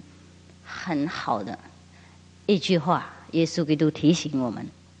很好的一句话，耶稣基督提醒我们。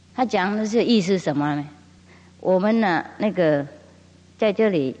他讲的是意思什么呢？我们呢，那个在这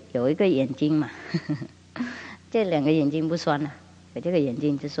里有一个眼睛嘛，这两个眼睛不算了，有这个眼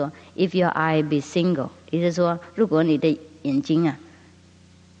睛就说 ，If your eye be single， 意思说，如果你的眼睛啊，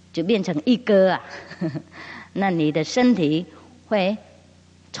就变成一个啊，那你的身体会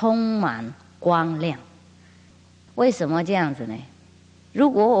充满光亮。为什么这样子呢？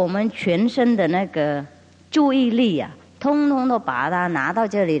如果我们全身的那个注意力啊，通通都把它拿到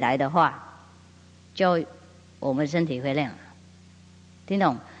这里来的话，就我们身体会亮。听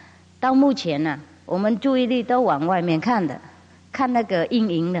懂？到目前呢，我们注意力都往外面看的，看那个阴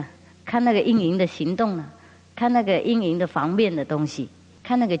影的，看那个阴影的行动呢，看那个阴影的方便的东西，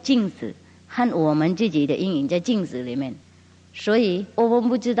看那个镜子和我们自己的阴影在镜子里面，所以我们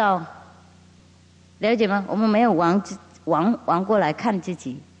不知道，了解吗？我们没有往过来看自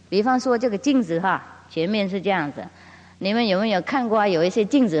己。比方说这个镜子哈，前面是这样子，你们有没有看过有一些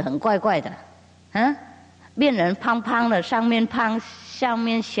镜子很怪怪的，变人胖胖的，上面胖下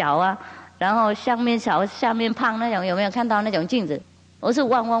面小啊，然后上面小下面胖那种，有没有看到那种镜子？我是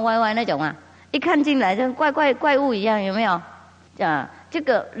弯弯歪歪那种啊，一看进来就怪物一样，有没有？这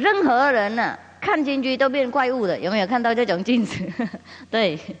个任何人呢，看进去都变怪物的，有没有看到这种镜子？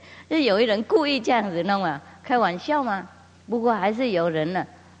对，就有一人故意这样子弄啊，开玩笑嘛。不过还是有人呢，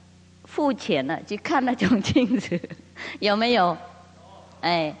付钱了去看那种镜子，有没有？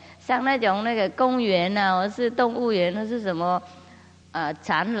哎，像那种那个公园啊，或是动物园，或是什么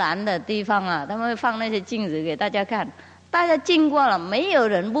展览的地方啊，他们会放那些镜子给大家看。大家经过了，没有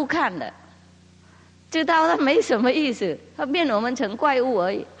人不看的，知道它没什么意思，它变我们成怪物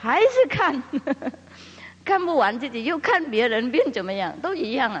而已，还是看，看不完自己又看别人变怎么样，都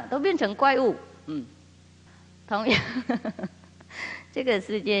一样啊，都变成怪物。同样，这个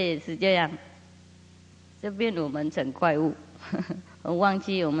世界也是这样，就变我们成怪物。我忘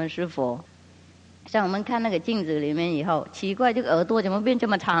记我们是佛。像我们看那个镜子里面以后，奇怪，这个耳朵怎么变这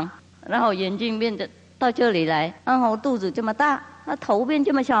么长？然后眼睛变得到这里来，然后肚子这么大，那头变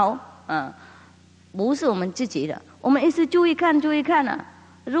这么小，不是我们自己的。我们一直注意看啊。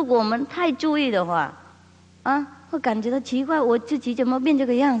如果我们太注意的话，会感觉到奇怪，我自己怎么变这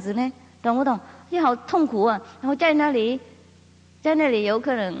个样子呢？懂不懂？也好痛苦啊。然后在那里有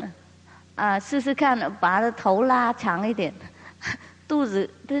可能试试看，把他的头拉长一点。肚子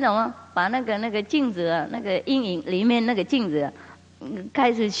知道吗？把那个镜子啊，那个阴影里面那个镜子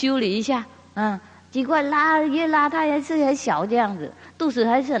开始修理一下奇怪，越拉它还是很小这样子，肚子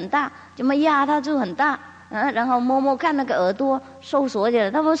还是很大，怎么压它就很大然后摸摸看那个耳朵收缩起来，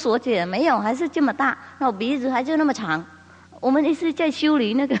它们锁起来没有，还是这么大，然后鼻子还是那么长。我们一直在修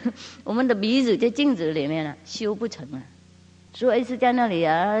理那个我们的鼻子在镜子里面修不成所以一直在那里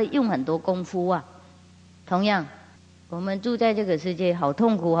用很多功夫啊。同样，我们住在这个世界好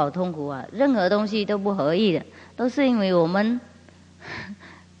痛苦啊，任何东西都不合意的，都是因为我们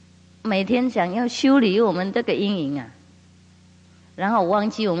每天想要修理我们这个阴影然后忘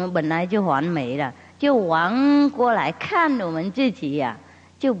记我们本来就完美了，就往过来看我们自己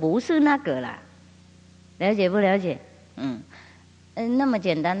就不是那个了。了解不了解？那么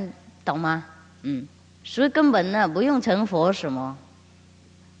简单，懂吗？所以根本不用成佛什么，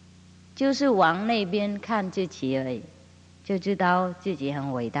就是往那边看自己而已，就知道自己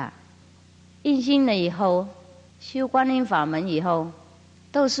很伟大。印心了以后，修观音法门以后，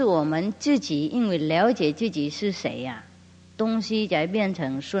都是我们自己因为了解自己是谁东西才变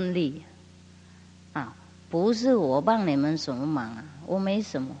成顺利不是我帮你们什么忙我没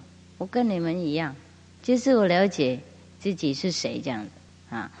什么，我跟你们一样就是我了解自己是谁这样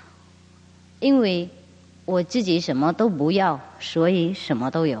子啊。因为我自己什么都不要，所以什么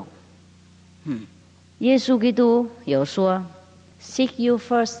都有。耶稣基督有说 Seek you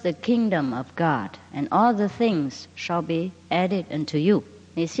first the kingdom of God, and all the things shall be added unto you.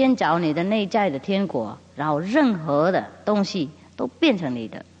 你先找你的内在的天国，然后任何的东西都变成你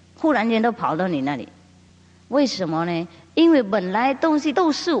的，忽然间都跑到你那里。为什么呢？因为本来东西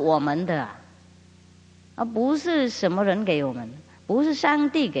都是我们的而不是什么人给我们，不是上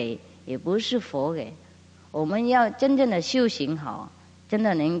帝给，也不是佛给。我们要真正的修行好，真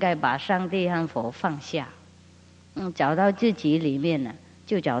的应该把上帝和佛放下。找到自己里面呢，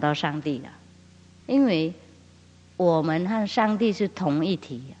就找到上帝了。因为我们和上帝是同一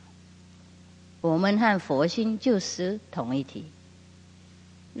体，我们和佛心就是同一体。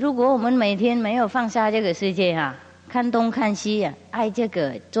如果我们每天没有放下这个世界看东看西爱这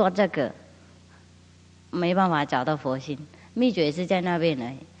个做这个，没办法找到佛心。秘诀是在那边而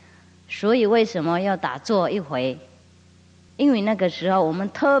已。所以为什么要打坐一回？因为那个时候我们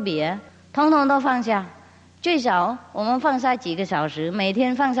特别通通都放下。最少我们放下几个小时，每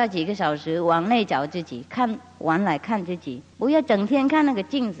天放下几个小时，往内找自己，看往来看自己，不要整天看那个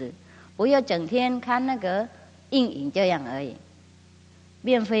镜子，不要整天看那个阴影，这样而已。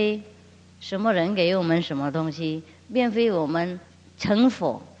并非什么人给我们什么东西，并非我们成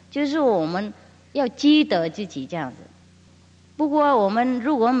佛，就是我们要记得自己这样子。不过我们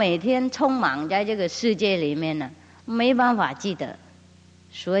如果每天匆忙在这个世界里面呢，没办法记得，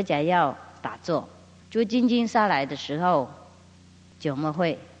所以才要打坐。就静静下来的时候，就我们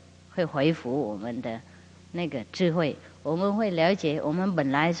会恢复我们的那个智慧，我们会了解我们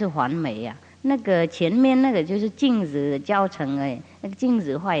本来是完美那个前面那个就是镜子的教程而已，那个镜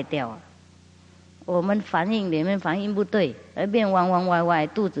子坏掉了，我们反应里面反应不对，而变弯弯歪歪，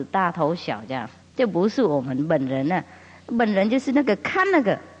肚子大头小这样，这不是我们本人本人就是那个看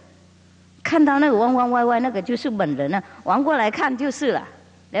到那个弯弯歪歪，那个就是本人往过来看就是了，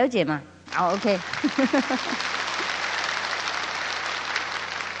了解吗？好 ，OK 。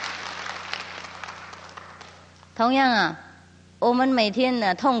同样我们每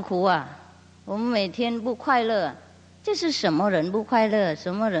天痛苦我们每天不快乐，这是什么人不快乐？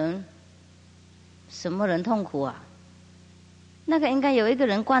什么人痛苦那个应该有一个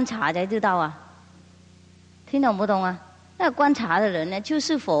人观察才知道听懂不懂那个观察的人呢，就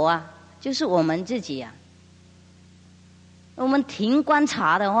是佛就是我们自己我们停观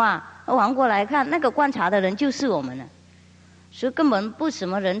察的话，往过来看，那个观察的人就是我们所以根本不什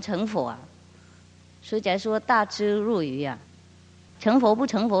么人成佛所以才说大智若愚成佛不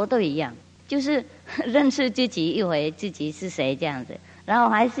成佛都一样，就是认识自己一回，自己是谁这样子，然后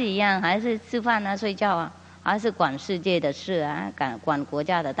还是一样，还是吃饭睡觉还是管世界的事管国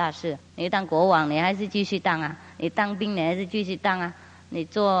家的大事。你当国王，你还是继续当你当兵，你还是继续当你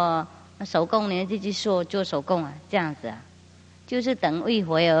做手工，你还是继续做手工这样子就是等一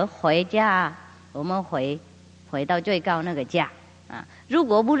会儿回家我们回到最高那个家如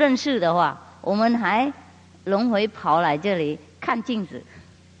果不认识的话，我们还轮回跑来这里看镜子，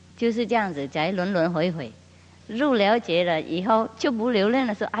就是这样子才轮轮回回。入了解了以后就不留恋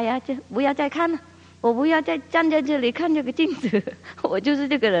了，说哎呀，就不要再看了，我不要再站在这里看这个镜子，我就是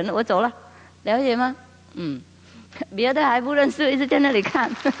这个人，我走了，了解吗？别的还不认识，一直在那里看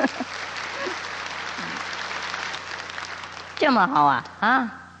这么好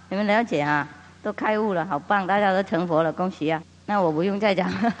你们了解都开悟了，好棒，大家都成佛了，恭喜那我不用再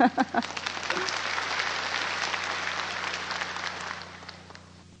讲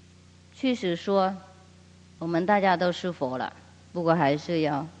确实说我们大家都是佛了，不过还是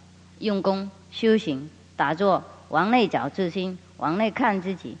要用功修行打坐，往内找自心，往内看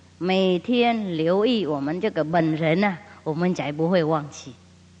自己，每天留意我们这个本人我们才不会忘记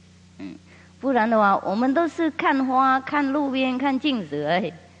不然的话我们都是看花看路边看镜子而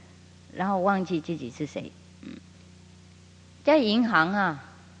已，然后忘记自己是谁在银行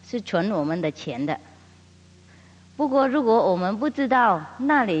是存我们的钱的，不过如果我们不知道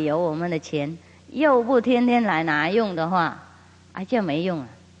那里有我们的钱，又不天天来拿用的话就没用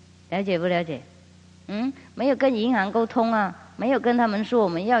了解不了解？没有跟银行沟通没有跟他们说我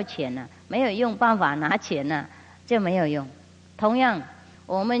们要钱没有用办法拿钱就没有用。同样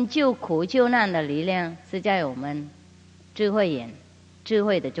我们救苦救难的力量是在我们智慧眼智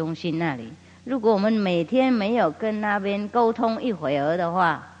慧的中心那里，如果我们每天没有跟那边沟通一会儿的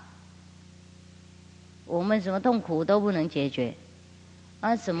话，我们什么痛苦都不能解决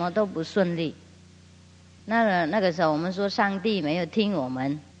什么都不顺利。那个时候我们说上帝没有听我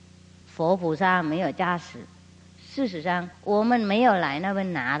们，佛菩萨没有加持，事实上我们没有来那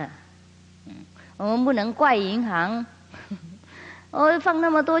边拿的我们不能怪银行。放那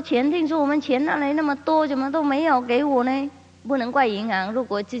么多钱，听说我们钱哪来那么多，怎么都没有给我呢？不能怪银行。如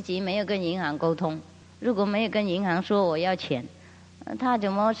果自己没有跟银行沟通，如果没有跟银行说我要钱，他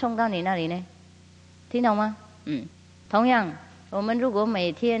怎么送到你那里呢？听懂吗？同样，我们如果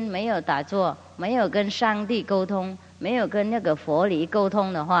每天没有打坐，没有跟上帝沟通，没有跟那个佛理沟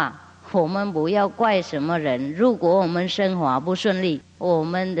通的话，我们不要怪什么人。如果我们生活不顺利，我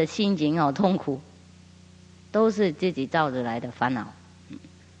们的心情好痛苦，都是自己造出来的烦恼。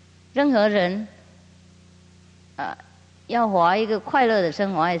任何人要活一个快乐的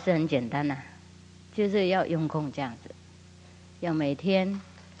生活也是很简单的，就是要用功这样子，要每天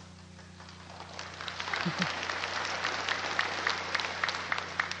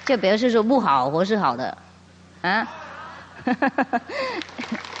就表示说不好或是好的啊。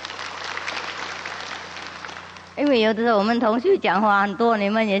因为有的时候我们同学讲话很多，你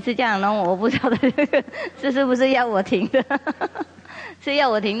们也是这样弄，我不晓得这是不是要我停的？是要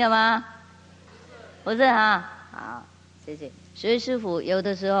我停的吗？不是哈，好，谢谢。所以师父有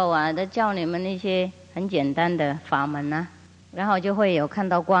的时候啊，都教你们那些很简单的法门啊，然后就会有看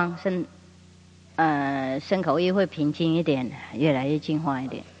到光，身口意会平静一点，越来越净化一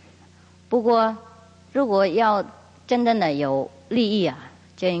点。不过，如果要真正的有利益啊，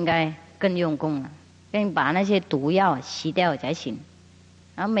就应该更用功了。跟把那些毒药洗掉才行。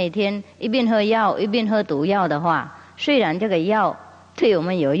然后每天一边喝药一边喝毒药的话，虽然这个药对我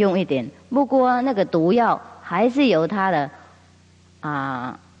们有用一点，不过那个毒药还是有它的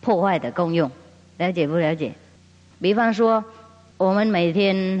破坏的功用，了解不了解？比方说我们每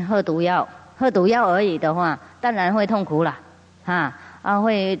天喝毒药而已的话，当然会痛苦了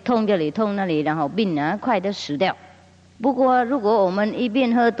会痛这里痛那里，然后病快就死掉。不过如果我们一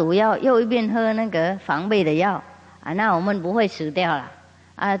边喝毒药又一边喝那个防备的药那我们不会死掉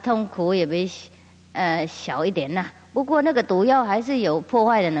了痛苦也比小一点啦。不过那个毒药还是有破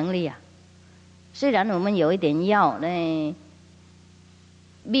坏的能力虽然我们有一点药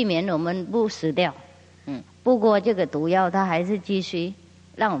避免我们不死掉不过这个毒药它还是继续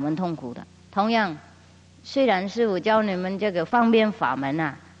让我们痛苦的。同样，虽然师父教你们这个方便法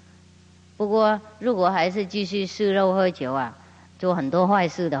门不过如果还是继续吃肉喝酒做很多坏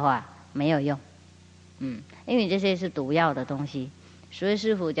事的话没有用因为这些是毒药的东西。所以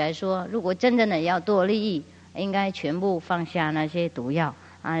师父才说，如果真正的要多利益，应该全部放下那些毒药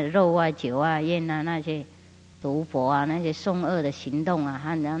肉酒烟那些毒佛那些凶恶的行动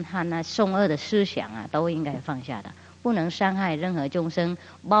和那凶恶的思想都应该放下的，不能伤害任何众生，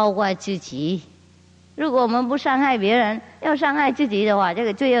包括自己。如果我们不伤害别人，要伤害自己的话，这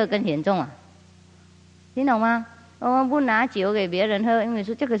个罪恶更严重听懂吗？我们不拿酒给别人喝，因为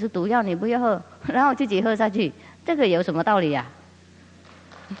说这个是毒药，你不要喝，然后自己喝下去，这个有什么道理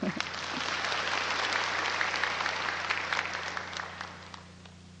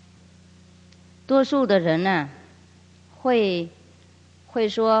多数的人会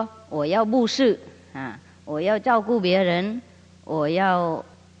说我要布施我要照顾别人，我要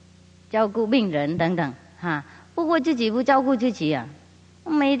照顾病人等等不过自己不照顾自己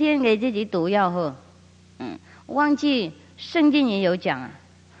每天给自己毒药喝忘记圣经也有讲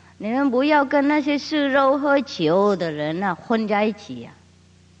你们不要跟那些吃肉喝酒的人混在一起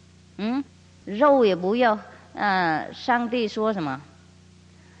肉也不要上帝说什么？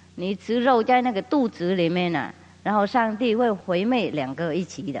你吃肉在那个肚子里面然后上帝会毁灭两个一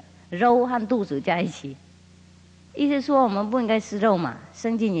起的，肉和肚子在一起。意思说我们不应该吃肉嘛，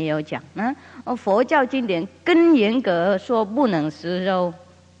圣经也有讲佛教经典更严格说不能吃肉，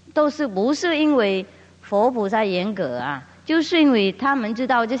都是不是因为佛菩萨严格就是因为他们知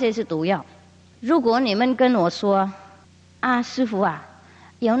道这些是毒药。如果你们跟我说师父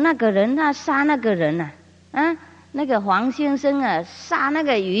有那个人他杀那个人那个黄先生杀那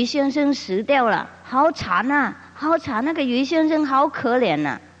个于先生死掉了，好惨好惨，那个于先生好可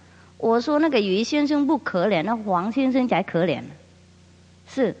怜我说那个于先生不可怜，那黄先生才可怜。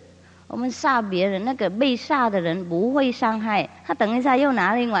是我们杀别人，那个被杀的人不会伤害，他等一下又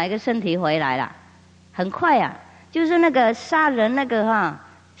拿另外一个身体回来了，很快就是那个杀人那个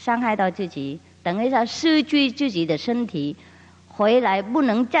伤害到自己，等一下失去自己的身体回来，不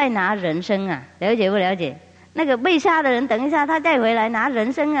能再拿人身了解不了解？那个被杀的人等一下他再回来拿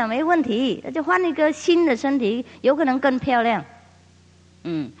人身没问题，就换一个新的身体，有可能更漂亮。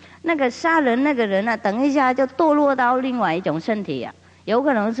那个杀人那个人等一下就堕落到另外一种身体有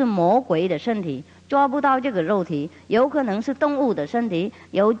可能是魔鬼的身体，抓不到这个肉体，有可能是动物的身体，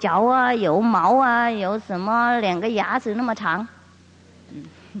有脚有毛有什么两个牙齿那么长。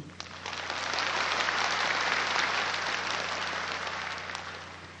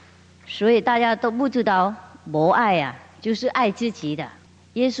所以大家都不知道博爱啊，就是爱自己的。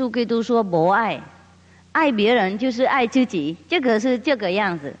耶稣基督说博爱，爱别人就是爱自己，这个是这个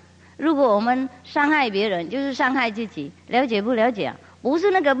样子。如果我们伤害别人，就是伤害自己，了解不了解啊？不是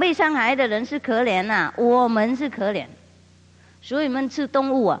那个被伤害的人是可怜啊，我们是可怜。所以我们吃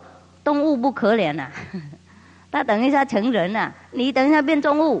动物啊，动物不可怜啊，他等一下成人啊，你等一下变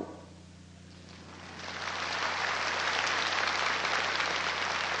动物。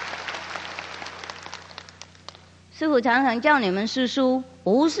师父常常叫你们吃素，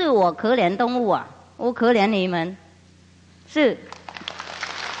不是我可怜动物啊，我可怜你们，是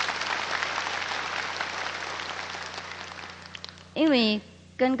因为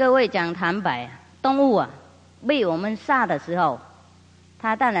跟各位讲坦白，动物啊被我们杀的时候，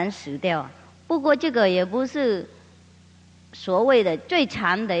它当然死掉。不过这个也不是所谓的最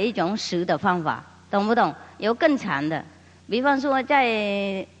惨的一种死的方法，懂不懂？有更惨的，比方说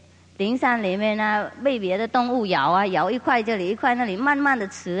在灵山里面呢，被别的动物咬啊，咬一块这里一块那里，慢慢的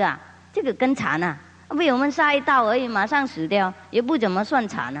吃啊，这个更惨啊！被我们杀一刀而已，马上死掉，也不怎么算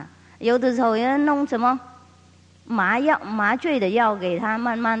惨啊。有的时候也弄什么麻醉的药给他，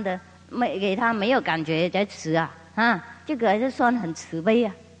慢慢的给他没有感觉再吃啊，这个还是算很慈悲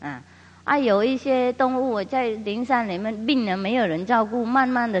啊。有一些动物在灵山里面病人没有人照顾，慢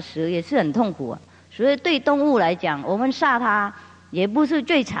慢的死也是很痛苦啊。所以对动物来讲，我们杀它也不是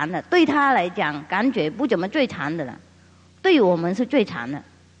最惨的，对他来讲感觉不怎么最惨的了，对我们是最惨的，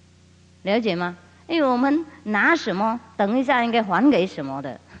了解吗？因为我们拿什么，等一下应该还给什么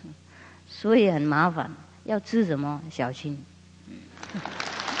的，所以很麻烦，要吃什么小心。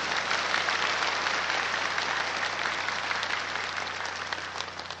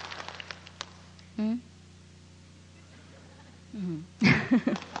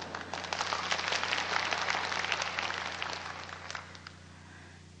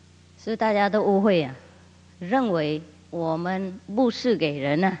所以大家都误会啊，认为我们布施给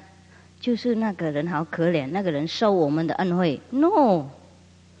人啊，就是那个人好可怜，那个人受我们的恩惠。No，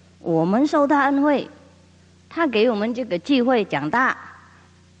 我们受他恩惠，他给我们这个机会长大，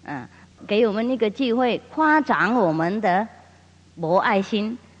给我们一个机会夸奖我们的博爱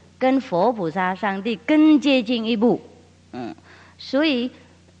心，跟佛菩萨上帝更接近一步。所以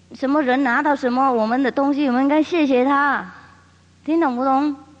什么人拿到什么我们的东西，我们应该谢谢他，听懂不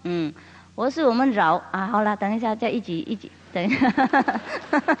懂？或是我们饶啊，好了，等一下再一起，等一下。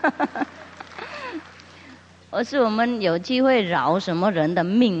或是我们有机会饶什么人的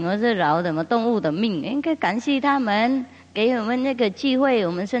命，或是饶什么动物的命，应该感谢他们，给我们那个机会，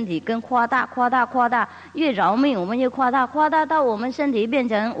我们身体更夸大，越饶命我们越夸大到我们身体变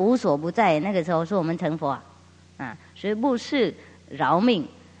成无所不在，那个时候是我们成佛啊。所以布施饶命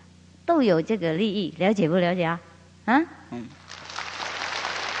都有这个利益，了解不了解啊？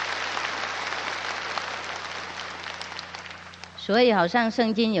所以好像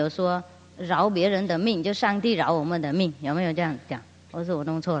圣经有说，饶别人的命，就上帝饶我们的命，有没有这样讲？或是我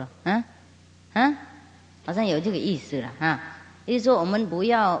弄错了？好像有这个意思了意思说我们不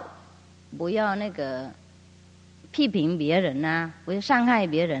要那个批评别人不要伤害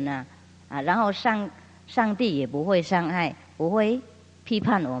别人然后上帝也不会伤害，不会批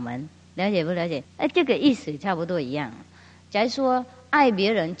判我们，了解不了解？这个意思差不多一样。假如说爱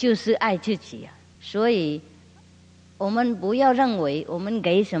别人就是爱自己所以我们不要认为我们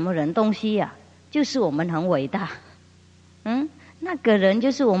给什么人东西就是我们很伟大。那个人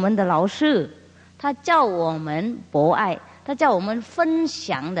就是我们的老师，他叫我们博爱，他叫我们分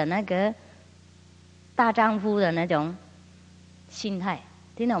享的那个大丈夫的那种心态，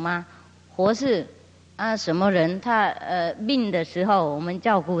听懂吗？或是什么人他病的时候我们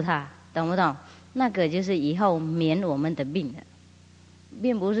照顾他，懂不懂？那个就是以后免我们的病的，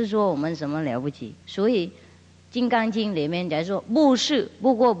并不是说我们什么了不起。所以《金刚经》里面才说布施，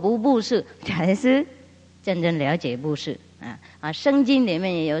不过不布施才是真正了解布施圣经里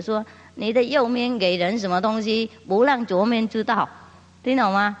面也有说，你的右面给人什么东西，不让左面知道，听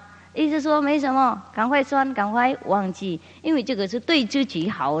懂吗？意思说没什么，赶快算，赶快忘记，因为这个是对自己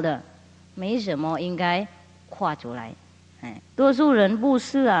好的，没什么应该跨出来。多数人布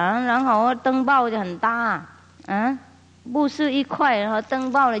施然后登报就很大布施1块，然后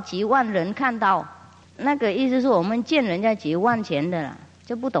登报了几万人看到，那个意思是我们见人家几万钱的了，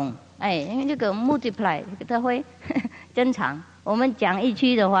就不懂。因为这个 multiply 它会增长。我们讲1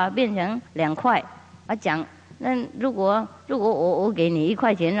区的话变成2块，讲那如果我给你1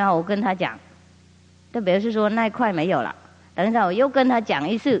块钱，然后我跟他讲，就表示说那1块没有了。等一下我又跟他讲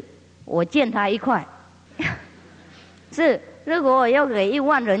一次，我见他1块。是，如果我要给1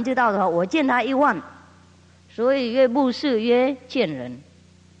万人知道的话，我见他1万。所以越布施越见人，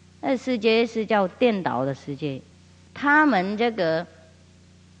那世界是叫颠倒的世界。他们这个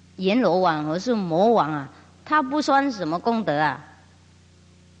阎罗王或是魔王啊，他不算什么功德啊，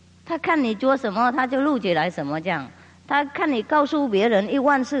他看你做什么他就录起来什么这样。他看你告诉别人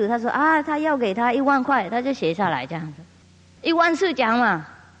10000次，他说啊，他要给他1万块，他就写下来这样子。10000次讲嘛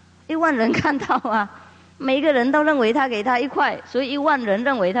，10000人看到啊，每一个人都认为他给他1块，所以10000人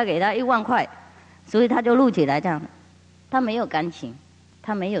认为他给他1万块，所以他就录起来这样的。他没有感情，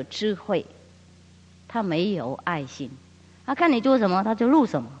他没有智慧，他没有爱心，他看你做什么他就录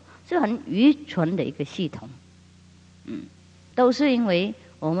什么，是很愚蠢的一个系统。都是因为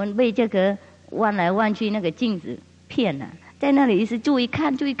我们被这个弯来弯去那个镜子骗了，在那里一直注意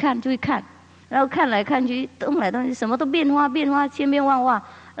看，注意看，注意看，然后看来看去，动来动去，什么都变化，变化，千变万化，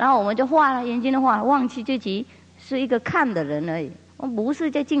然后我们就画了眼睛的画，忘记自己是一个看的人而已，我们不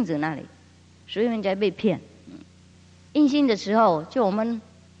是在镜子那里，所以人家被骗。印心的时候，就我们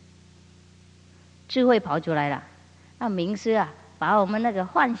智慧跑出来了，那冥师啊，把我们那个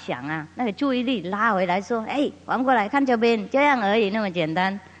幻想啊，那个注意力拉回来，说：“哎，反过来看这边，这样而已，那么简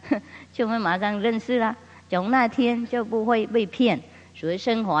单。”就我们马上认识了，从那天就不会被骗，所以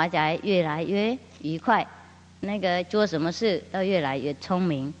生活才越来越愉快，那个做什么事都越来越聪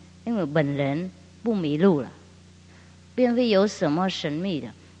明，因为本人不迷路了，并非有什么神秘的，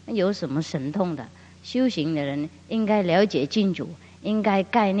有什么神通的。修行的人应该了解清楚，应该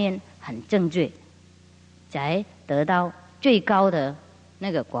概念很正确，才得到最高的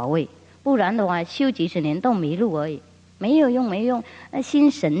那个果位。不然的话，修几十年都迷路而已，没有用，没用。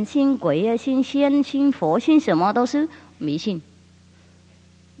信神、信鬼啊，信仙、信佛、信什么都是迷信。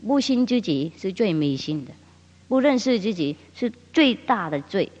不信自己是最迷信的，不认识自己是最大的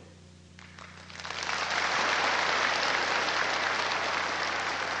罪。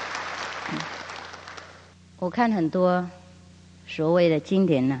我看很多所谓的经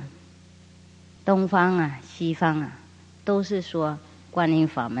典呢，东方啊、西方啊，都是说观音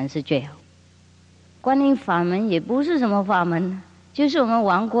法门是最好。观音法门也不是什么法门，就是我们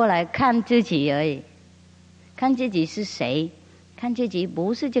玩过来看自己而已，看自己是谁，看自己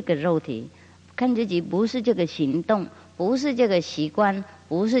不是这个肉体，看自己不是这个行动，不是这个习惯，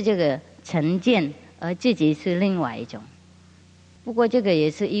不是这个成见，而自己是另外一种。不过这个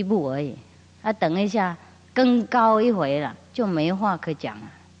也是一步而已，等一下更高一回了，就没话可讲了。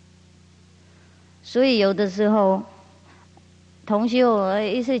所以有的时候，同修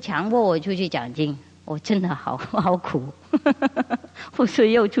一直强迫我出去讲经，我真的好苦。我说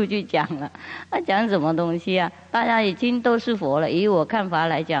又出去讲了，讲什么东西啊？大家已经都是佛了，以我看法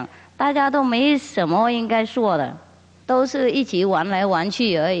来讲，大家都没什么应该说的，都是一起玩来玩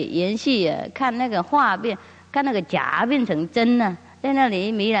去而已，演戏看那个画变，看那个假变成真呢。在那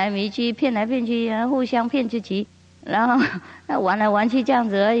里迷来迷去，骗来骗去，互相骗自己，然后玩来玩去这样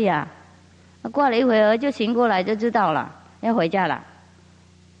子而已啊。过了一会儿就醒过来就知道了，要回家了。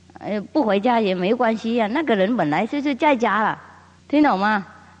不回家也没关系啊，那个人本来就是在家了，听懂吗？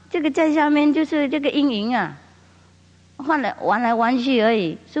这个在下面就是这个阴影啊，玩来玩去而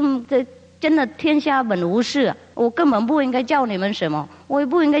已，是这真的天下本无事啊。我根本不应该教你们什么，我也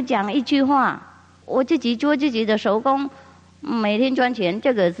不应该讲一句话，我自己做自己的手工。每天赚钱，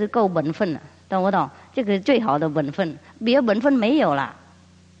这个是够本分了，懂不懂？这个是最好的本分，别的本分没有啦。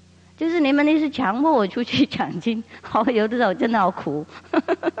就是你们那是强迫我出去讲经，有的时候真的好苦，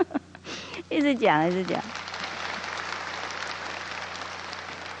一直讲一直讲。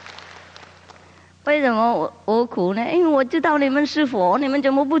为什么我苦呢？因为我知道你们是佛，你们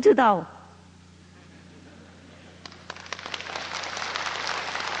怎么不知道？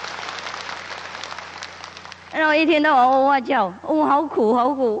然后一天到晚哇哇叫，我好苦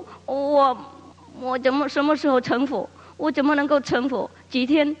好苦，我怎么什么时候成佛？我怎么能够成佛？几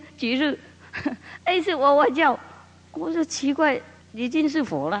天几日？是哇哇叫。我说奇怪，已经是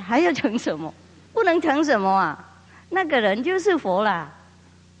佛了，还要成什么？不能成什么啊？那个人就是佛了。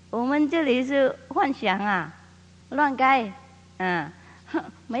我们这里是幻想啊，乱盖，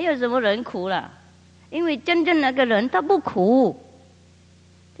没有什么人苦了，因为真正那个人他不苦，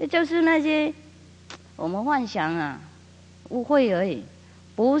这就是那些。我们幻想啊，误会而已，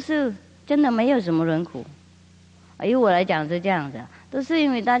不是真的没有什么人苦。以我来讲是这样的，都是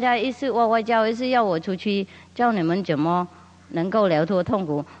因为大家一直哇哇叫，一直要我出去教你们怎么能够了脱痛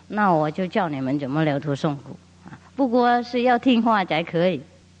苦，那我就教你们怎么了脱痛苦。不过是要听话才可以，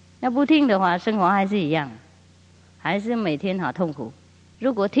要不听的话，生活还是一样，还是每天好痛苦。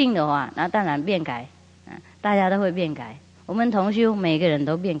如果听的话，那当然变改，大家都会变改。我们同修每个人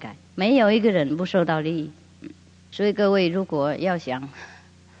都变改，没有一个人不受到利益。所以各位如果要想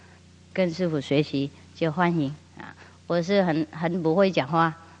跟师父学习，就欢迎啊！我是很不会讲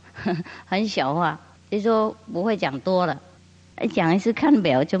话，很小话，就说不会讲多了。讲一次看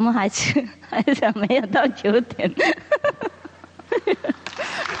表，怎么还是没有到9点？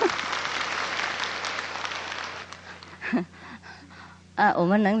我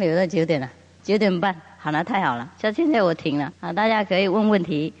们能留到9点了，9点半，好了，太好了。像现在我停了啊，大家可以问问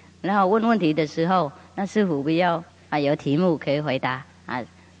题，然后问问题的时候，那师父比较有题目可以回答啊。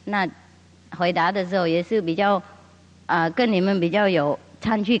那回答的时候也是比较跟你们比较有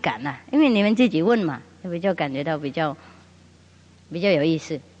参与感呐，因为你们自己问嘛，就比较感觉到比较有意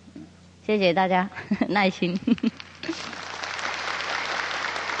思。谢谢大家耐心。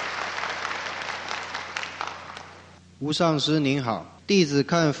吴上师您好，弟子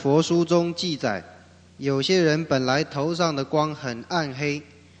看佛书中记载，有些人本来头上的光很暗黑，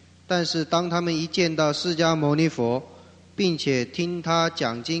但是当他们一见到释迦牟尼佛，并且听他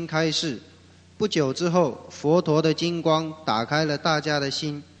讲经开示，不久之后，佛陀的金光打开了大家的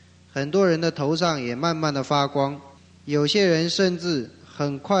心，很多人的头上也慢慢的发光，有些人甚至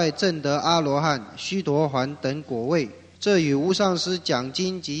很快证得阿罗汉、须陀洹等果位。这与无上师讲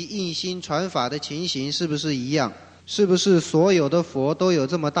经及印心传法的情形是不是一样？是不是所有的佛都有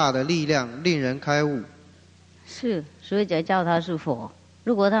这么大的力量，令人开悟？是，所以才叫他是佛。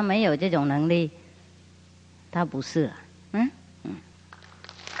如果他没有这种能力，他不是了。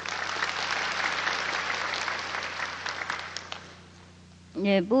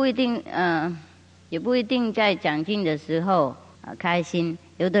也不一定，也不一定在讲经的时候开心。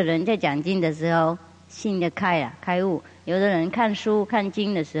有的人在讲经的时候心就开了，开悟；有的人看书看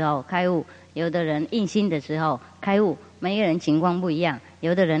经的时候开悟；有的人印心的时候开悟。每个人情况不一样，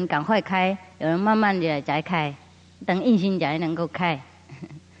有的人赶快开，有人慢慢的才开，等印心才能够开。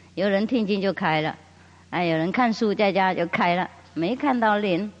有人听经就开了，有人看书在家就开了，没看到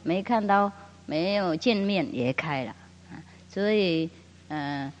脸，没有见面也开了。所以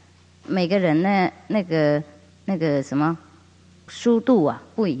每个人呢那个什么速度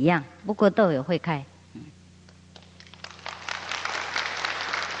不一样，不过都有会开。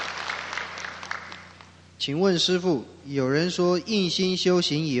请问师父，有人说印心修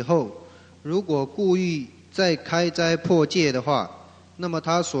行以后，如果故意再开斋破戒的话，那么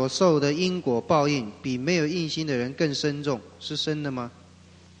他所受的因果报应比没有印心的人更深重，是真的吗？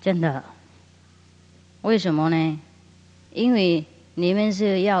真的。为什么呢？因为你们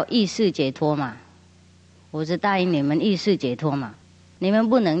是要意识解脱嘛，我是答应你们意识解脱嘛，你们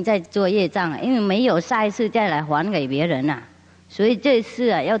不能再做业障，因为没有下一次再来还给别人所以这次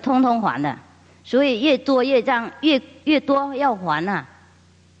要通通还的。所以越多业障越多要还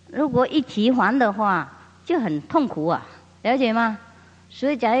如果一提还的话就很痛苦了解吗？所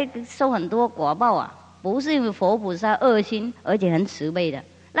以才受很多果报不是因为佛菩萨恶心，而且很慈悲的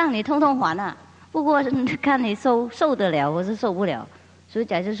让你通通还不过看你受得了或是受不了，所以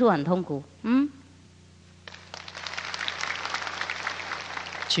才是说很痛苦。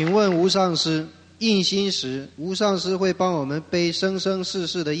请问无上师，印心时无上师会帮我们背生生世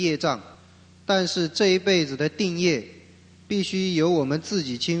世的业障，但是这一辈子的定业必须由我们自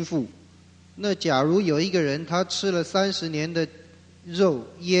己亲负。那假如有一个人他吃了30年的肉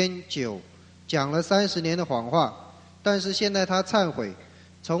烟酒，讲了30年的谎话，但是现在他忏悔，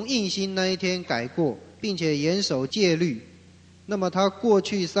从印心那一天改过，并且严守戒律，那么他过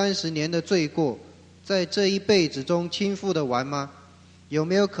去30年的罪过在这一辈子中亲负得完吗？有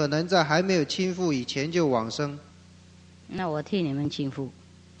没有可能在还没有亲负以前就往生？那我替你们亲负。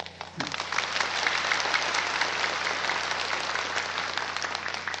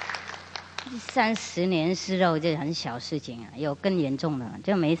30年吃肉这很小事情有更严重的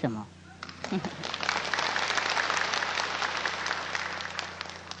就没什么。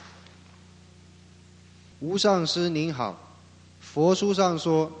无上师您好，佛书上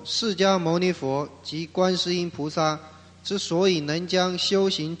说释迦牟尼佛及观世音菩萨之所以能将修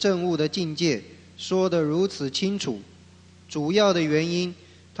行证悟的境界说得如此清楚，主要的原因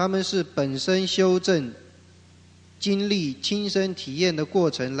他们是本身修正经历亲身体验的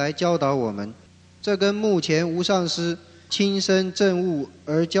过程来教导我们，这跟目前无上师亲身证悟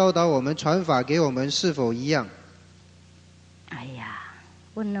而教导我们传法给我们是否一样？哎呀，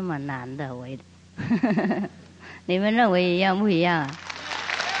问那么难的你们认为一样不一样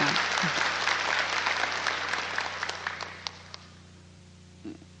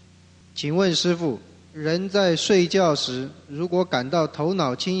请问师父，人在睡觉时如果感到头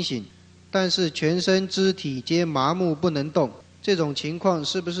脑清醒，但是全身肢体皆麻木不能动，这种情况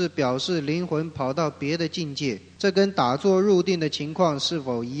是不是表示灵魂跑到别的境界？这跟打坐入定的情况是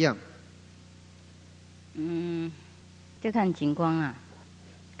否一样？就看情况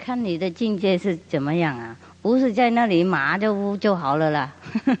看你的境界是怎么样啊？不是在那里麻就好了啦，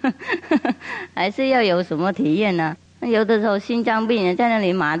还是要有什么体验呢？有的时候心脏病人在那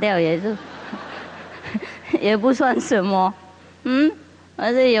里麻掉也是，也不算什么，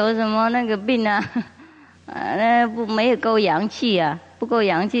而是有什么那个病啊，没有够阳气啊，不够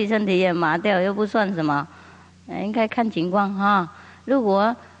阳气，身体也麻掉，又不算什么，应该看情况哈。如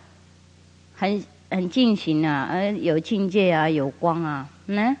果很进行啊，有境界啊，有光啊，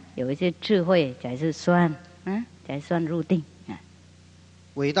有一些智慧才是算，才算入定。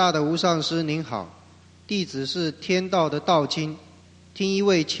伟大的无上师您好，弟子是天道的道亲，听一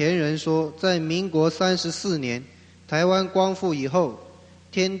位前人说，在民国34年，台湾光复以后，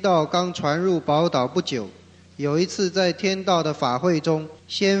天道刚传入宝岛不久，有一次在天道的法会中，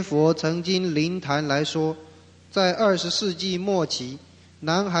仙佛曾经临谈来说，在20世纪末期，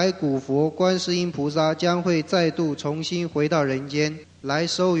南海古佛观世音菩萨将会再度重新回到人间来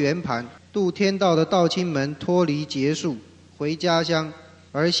收圆盘，度天道的道亲们脱离劫数回家乡。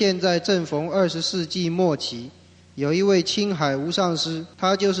而现在正逢20世纪末期，有一位青海无上师，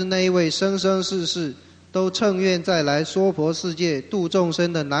他就是那一位生生世世都乘愿再来娑婆世界度众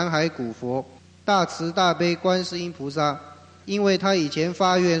生的南海古佛大慈大悲观世音菩萨。因为他以前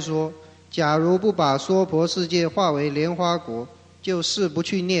发愿说，假如不把娑婆世界化为莲花国，就誓不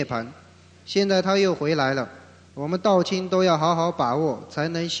去涅槃。现在他又回来了，我们道亲都要好好把握，才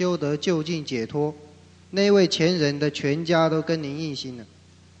能修得究竟解脱。那位前人的全家都跟您印心了。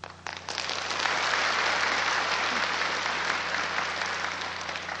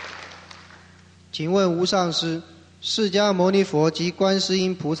请问无上师，释迦牟尼佛及观世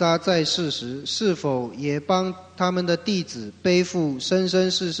音菩萨在世时，是否也帮他们的弟子背负生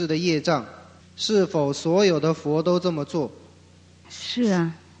生世世的业障？是否所有的佛都这么做？是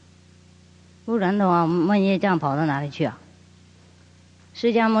啊，不然的话，我们业障跑到哪里去啊？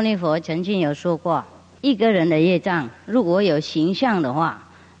释迦牟尼佛曾经有说过，一个人的业障如果有形象的话，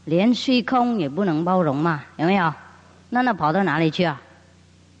连虚空也不能包容嘛，有没有？那跑到哪里去啊？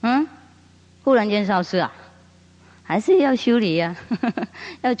忽然间消失啊？还是要修理啊，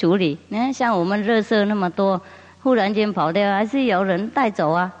要处理。你看，像我们垃圾那么多，忽然间跑掉，还是有人带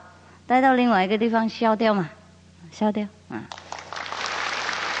走啊，带到另外一个地方消掉嘛，消掉啊。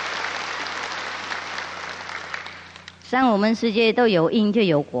像我们世界都有因就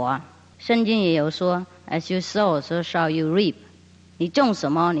有果啊，圣经也有说 ，As you sow, so shall you reap。你种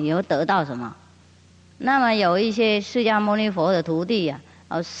什么，你又得到什么。那么有一些释迦牟尼佛的徒弟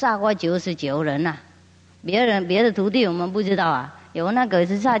啊，杀过99人啊。别的徒弟我们不知道啊，有那个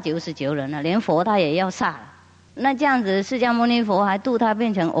是杀99人啊，连佛他也要杀了。那这样子，释迦牟尼佛还度他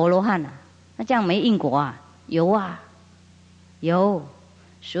变成阿罗汉啊？那这样没因果啊？有啊，有。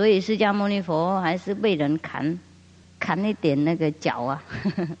所以释迦牟尼佛还是被人砍一点那个脚啊，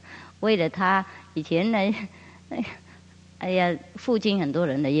为了他以前呢，哎呀，付清很多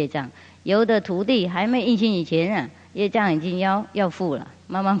人的业障。有的徒弟还没印心以前啊，业障已经要付了，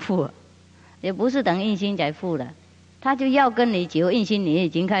慢慢付了。也不是等印心才付的，他就要跟你求印心，你已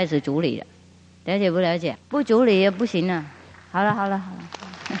经开始处理了，了解不了解？不处理也不行啊。好了。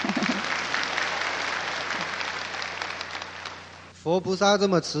佛菩萨这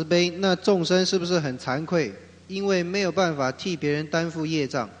么慈悲，那众生是不是很惭愧？因为没有办法替别人担负业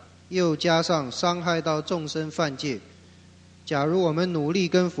障，又加上伤害到众生犯戒。假如我们努力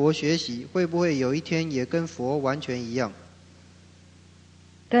跟佛学习，会不会有一天也跟佛完全一样？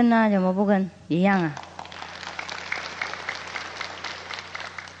跟啊，怎么不跟？一样啊。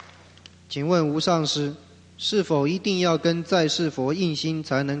请问无上师，是否一定要跟在世佛印心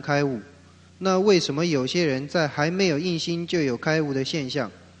才能开悟？那为什么有些人在还没有印心就有开悟的现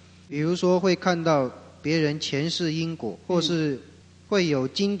象？比如说会看到别人前世因果，或是会有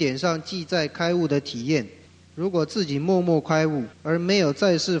经典上记载开悟的体验。如果自己默默开悟，而没有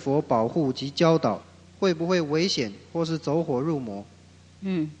在世佛保护及教导，会不会危险或是走火入魔？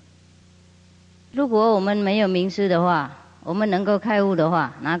如果我们没有名师的话，我们能够开悟的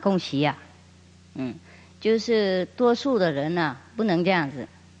话，那恭喜啊。就是多数的人啊，不能这样子，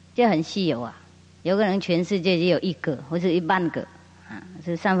这很稀有啊。有可能全世界只有1个，或是1万个啊，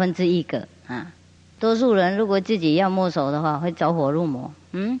是1/3个啊。多数人如果自己要摸手的话，会走火入魔。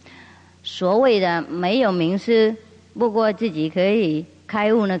所谓的没有名师，不过自己可以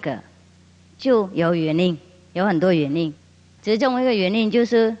开悟那个，就有原因，有很多原因。其中一个原因就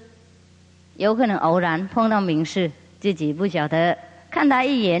是有可能偶然碰到名师，自己不晓得，看他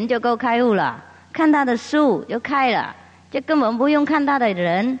一眼就够开悟了，看他的书就开了，就根本不用看他的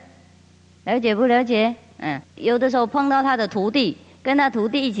人。了解不了解？有的时候碰到他的徒弟，跟他徒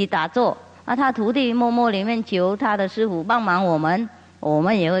弟一起打坐，他徒弟默默里面求他的师父帮忙我们，我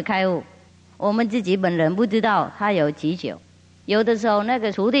们也会开悟。我们自己本人不知道他有祈求，有的时候那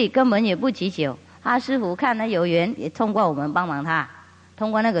个徒弟根本也不祈求，他师父看他有缘，也通过我们帮忙他，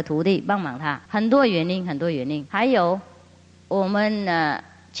通过那个徒弟帮忙他，很多原因，很多原因。还有我们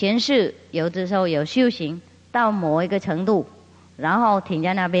前世有的时候有修行到某一个程度，然后停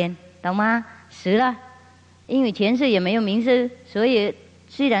在那边，懂吗？死了，因为前世也没有名师，所以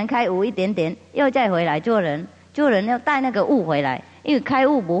虽然开悟一点点，又再回来做人，做人要带那个悟回来，因为开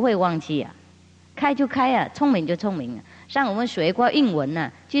悟不会忘记啊，开就开啊，聪明就聪明啊。像我们学过英文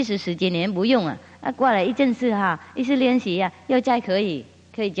啊，即使10几年不用啊，过来一阵子哈，一次练习啊，又再可以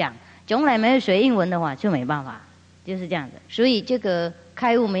讲。从来没有学英文的话就没办法，就是这样子。所以这个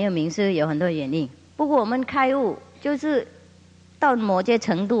开悟没有名师有很多原因。不过我们开悟就是到某些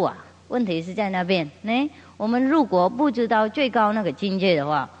程度啊，问题是在那边呢。我们如果不知道最高那个境界的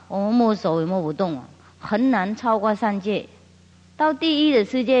话，我们摸手也摸不动啊，很难超过3界。到第一的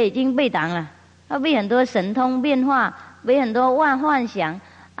世界已经被挡了，要被很多神通变化，被很多幻想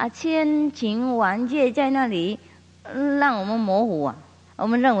啊，千情万界在那里让我们模糊啊。我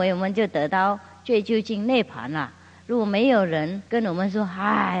们认为我们就得到最究竟涅槃了。如果没有人跟我们说，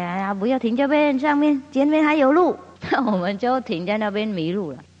哎呀，不要停这边，上面前面还有路，那我们就停在那边迷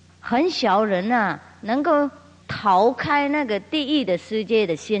路了。很少人啊能够逃开那个地狱的世界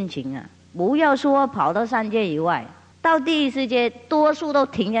的陷阱啊！不要说跑到3界以外，到地狱世界多数都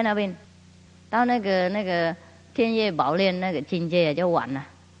停在那边。到那个天业宝炼那个境界就完了，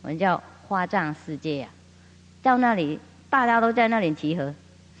我们叫花藏世界啊。到那里大家都在那里集合，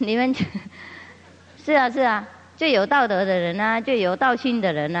你们是啊，最有道德的人啊，最有道心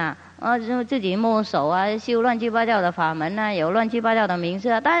的人啊，就自己摸手啊，修乱七八糟的法门啊，有乱七八糟的名师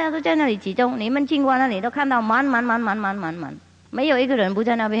啊，大家都在那里集中。你们经过那里都看到满，没有一个人不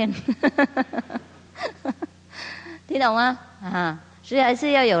在那边。听懂吗？所以还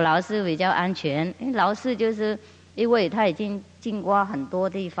是要有老师比较安全。老师就是因为他已经经过很多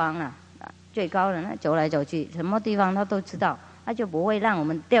地方了，最高人他走来走去，什么地方他都知道，他就不会让我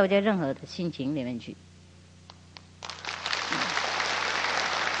们掉在任何的心情里面去。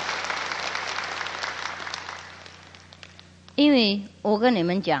因为我跟你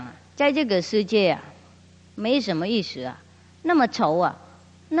们讲，在这个世界啊，没什么意思啊，那么丑啊，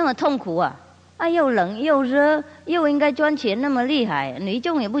那么痛苦啊，又冷又热，又应该赚钱那么厉害，女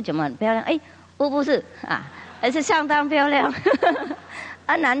众也不怎么漂亮，不是啊，还是相当漂亮。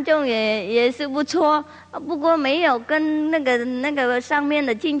男众也是不错，不过没有跟那个上面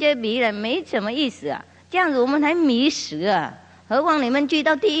的境界比了，没什么意思啊。这样子我们还迷失啊。何况你们去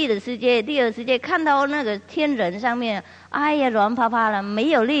到第一的世界、第二世界，看到那个天人上面，哎呀，软趴趴了，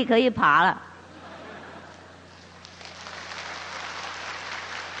没有力可以爬了。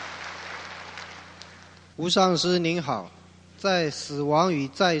吴上师您好，在《死亡与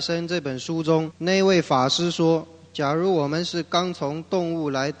再生》这本书中，那位法师说，假如我们是刚从动物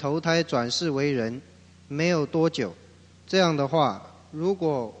来投胎转世为人，没有多久，这样的话，如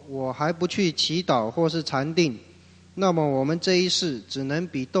果我还不去祈祷或是禅定，那么我们这一世只能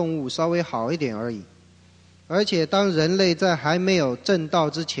比动物稍微好一点而已。而且当人类在还没有证道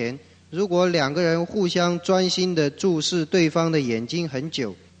之前，如果2个人互相专心地注视对方的眼睛很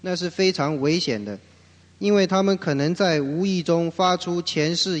久，那是非常危险的，因为他们可能在无意中发出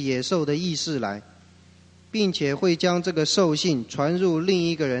前世野兽的意识来，并且会将这个兽性传入另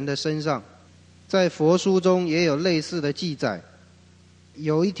一个人的身上。在佛书中也有类似的记载。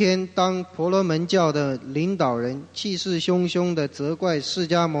有一天，当婆罗门教的领导人气势汹汹地责怪释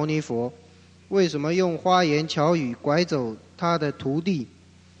迦牟尼佛为什么用花言巧语拐走他的徒弟，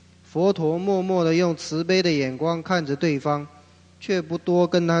佛陀默默地用慈悲的眼光看着对方，却不多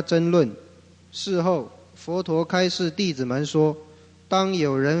跟他争论。事后佛陀开示弟子们说，当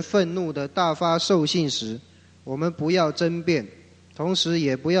有人愤怒地大发兽性时，我们不要争辩，同时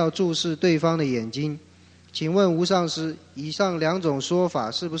也不要注视对方的眼睛。请问吴上师，以上2种说法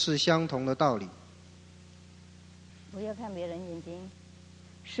是不是相同的道理？不要看别人眼睛。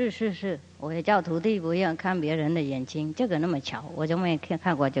是，我也叫徒弟不要看别人的眼睛。这个那么巧，我就没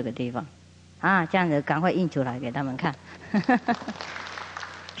看过这个地方。这样子赶快印出来给他们看。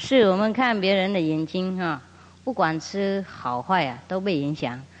是我们看别人的眼睛不管是好坏啊，都被影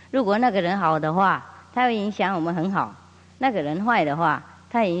响。如果那个人好的话，他会影响我们很好；那个人坏的话，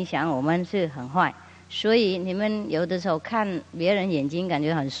他影响我们是很坏。所以你们有的时候看别人眼睛感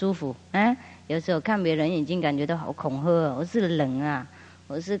觉很舒服，有时候看别人眼睛感觉到好恐吓，我是冷啊，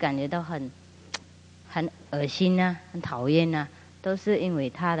我是感觉到很恶心啊，很讨厌啊，都是因为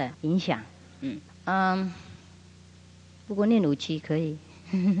他的影响。不过念武器可以。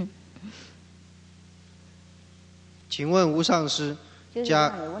请问吴上师，就是这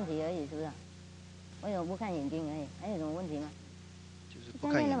样的问题而已，是不是？为什么不看眼睛而已？还有什么问题吗？就是不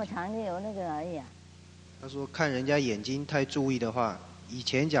看眼睛。那么长就有那个而已啊。他说看人家眼睛太注意的话，以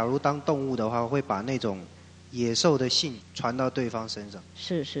前假如当动物的话，会把那种野兽的性传到对方身上。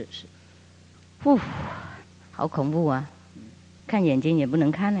是，呼，好恐怖啊！看眼睛也不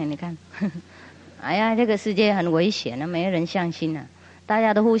能看呢，你看。哎呀，这个世界很危险啊，没人相信啊。大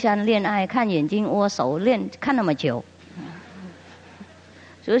家都互相恋爱，看眼睛握手看那么久，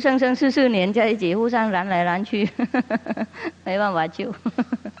所以生生世世黏在一起，互相燃来燃去，没办法救。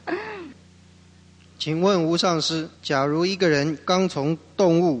请问吴上师，假如一个人刚从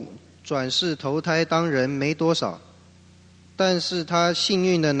动物转世投胎当人没多少，但是他幸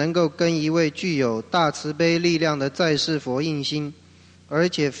运的能够跟一位具有大慈悲力量的在世佛印心，而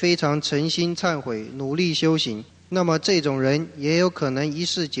且非常诚心忏悔，努力修行，那么这种人也有可能一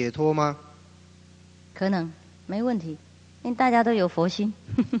世解脱吗？可能，没问题，因为大家都有佛心，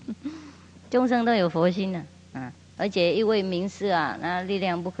众生都有佛心的，而且一位名师啊，那力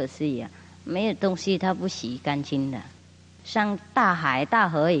量不可思议啊，没有东西他不洗干净的，像大海大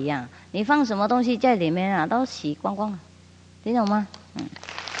河一样，你放什么东西在里面啊，都洗光光了，听懂吗？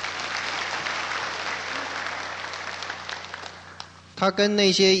他跟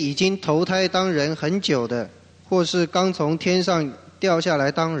那些已经投胎当人很久的，或是刚从天上掉下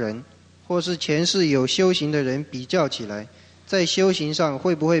来当人，或是前世有修行的人比较起来，在修行上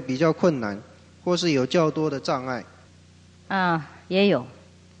会不会比较困难，或是有较多的障碍？也有。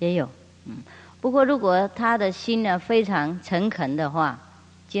不过如果他的心呢非常诚恳的话，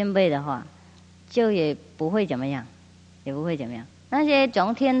谦卑的话，就也不会怎么样。那些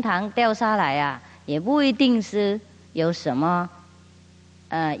从天堂掉下来啊，也不一定是有什么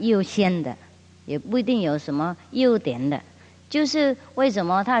优先的，也不一定有什么优点的。就是为什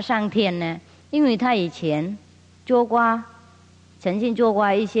么他上天呢？因为他以前曾经做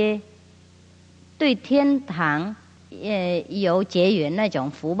过一些对天堂有结缘那种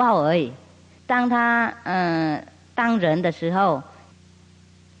福报而已。当他当人的时候，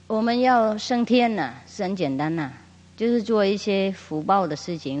我们要升天呢，是很简单呐，就是做一些福报的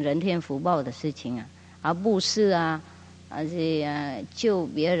事情，人天福报的事情啊，布施啊，而且救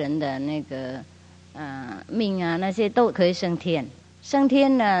别人的那个命啊，那些都可以升天。升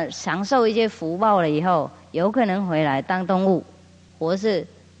天呢，享受一些福报了以后，有可能回来当动物，或是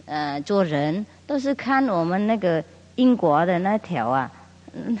做人，都是看我们那个因果的那条啊。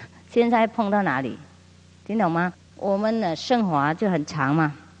现在碰到哪里，听懂吗？我们的生活就很长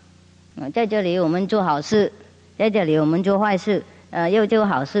嘛，在这里我们做好事，在这里我们做坏事，又做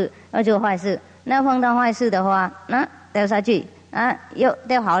好事，又做坏事。那碰到坏事的话，那掉下去又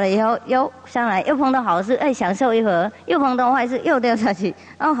掉好了以后又上来，又碰到好事，享受一会儿，又碰到坏事又掉下去，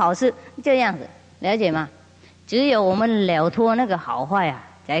好事这样子，了解吗？只有我们了脱那个好坏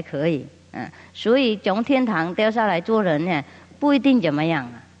才可以。所以从天堂掉下来做人呢，不一定怎么样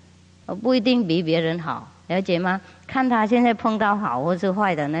不一定比别人好，了解吗？看他现在碰到好或是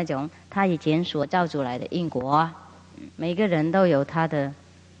坏的那种，他以前所造出来的因果每个人都有他的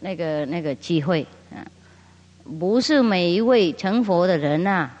那个机会不是每一位成佛的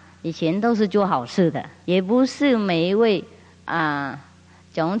人以前都是做好事的，也不是每一位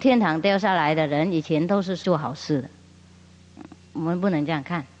从天堂掉下来的人以前都是做好事的，我们不能这样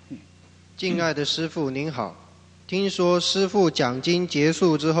看。敬爱的师父您好，听说师父讲经结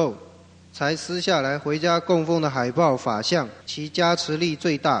束之后，才撕下来回家供奉的海报法像，其加持力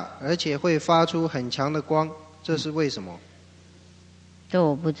最大，而且会发出很强的光，这是为什么？这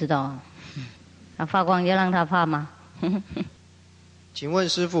我不知道发光就让他怕吗？请问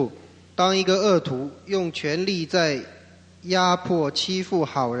师父，当一个恶徒用权力在压迫欺负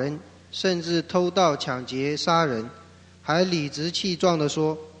好人，甚至偷盗抢劫杀人，还理直气壮地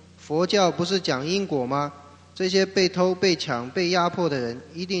说佛教不是讲因果吗？这些被偷被抢被压迫的人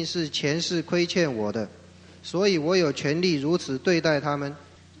一定是前世亏欠我的，所以我有权利如此对待他们。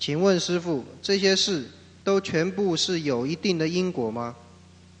请问师父，这些事都全部是有一定的因果吗？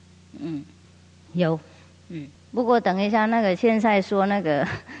有。不过等一下那个现在说那个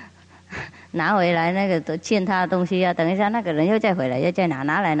拿回来那个欠他的东西等一下那个人又再回来又再拿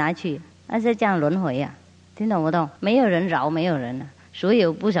来拿去，那是这样轮回听懂不懂？没有人饶没有人所以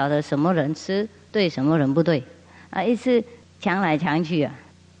我不晓得什么人是对什么人不对一直抢来抢去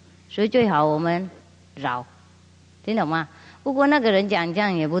所以最好我们饶，听懂吗？不过那个人讲这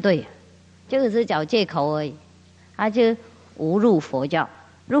样也不对这个是找借口而已，他就侮辱佛教。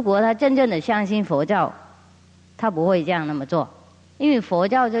如果他真正的相信佛教，他不会这样那么做，因为佛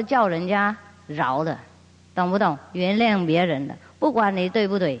教就叫人家饶的，懂不懂？原谅别人的，不管你对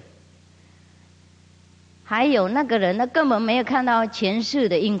不对。还有那个人，他根本没有看到前世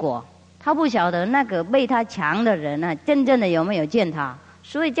的因果，他不晓得那个被他强的人啊，真正的有没有见他，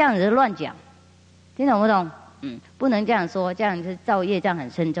所以这样子乱讲，听懂不懂？不能这样说，这样是造业障很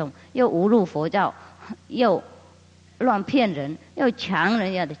深重，又侮辱佛教，又乱骗人，又抢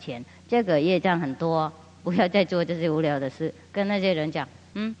人家的钱，这个业障很多，不要再做这些无聊的事，跟那些人讲，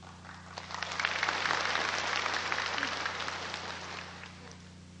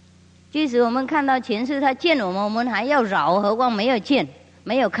即使我们看到前世他见我们，我们还要饶，何况没有见，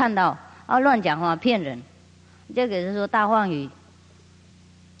没有看到，乱讲话骗人，这个是说大妄语。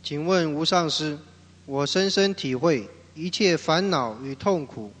请问无上师，我深深体会，一切烦恼与痛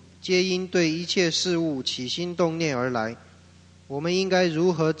苦，皆因对一切事物起心动念而来。我们应该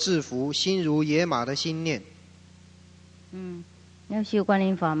如何制服心如野马的心念？要修观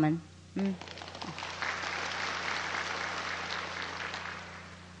音法门。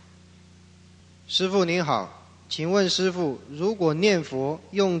师父您好，请问师父，如果念佛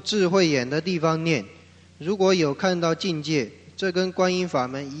用智慧眼的地方念，如果有看到境界，这跟观音法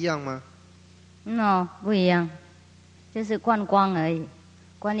门一样吗？不一样，就是观光而已，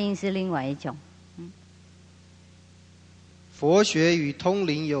观音是另外一种。佛学与通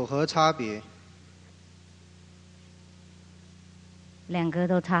灵有何差别？两个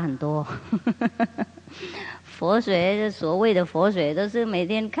都差很多。佛学所谓的佛学都是每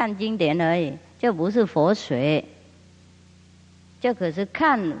天看经典而已，这不是佛学，这可是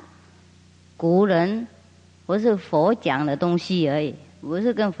看古人不是佛讲的东西而已，不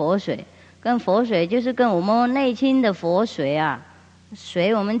是跟佛学。跟佛学就是跟我们内心的佛学啊，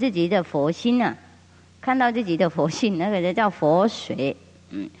学我们自己的佛心啊，看到自己的佛性，那个就叫佛学。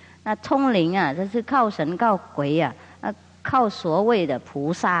那通灵啊，这是靠神靠鬼啊，靠所谓的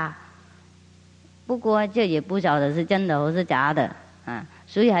菩萨。不过这也不晓得是真的或是假的啊，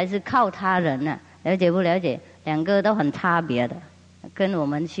所以还是靠他人啊，了解不了解？两个都很差别的，跟我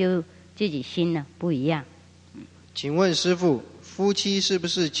们修自己心呢不一样。请问师父，夫妻是不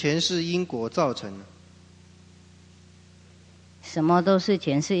是前世因果造成的？什么都是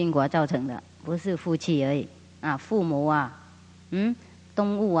前世因果造成的，不是夫妻而已啊，父母啊，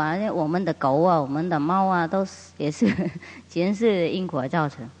动物啊，我们的狗啊，我们的猫啊，也是前世因果造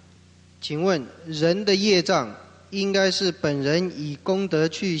成。请问人的业障应该是本人以功德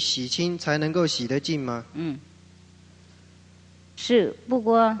去洗清才能够洗得净吗？是，不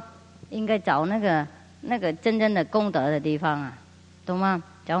过应该找那个真正的功德的地方啊，懂吗？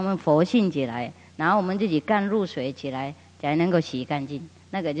找我们佛性起来，然后我们自己甘露水起来，才能够洗干净。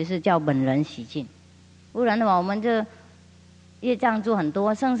那个就是叫本人洗净，不然的话，我们这业障做很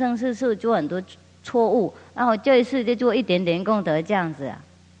多，生生世世做很多错误，然后这一世就做一点点功德，这样子啊，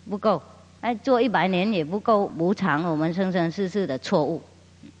不够。做100年也不够补偿我们生生世世的错误。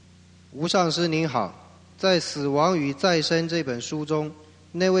无上师您好，在《死亡与再生》这本书中，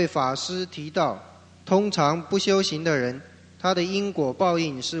那位法师提到，通常不修行的人，他的因果报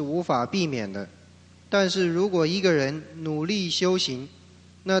应是无法避免的。但是如果一个人努力修行，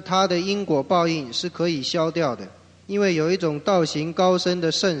那他的因果报应是可以消掉的。因为有一种道行高深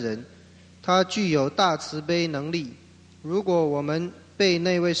的圣人，他具有大慈悲能力。如果我们被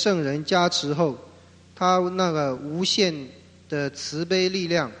那位圣人加持后，他那个无限的慈悲力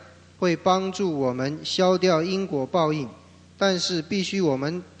量会帮助我们消掉因果报应，但是必须我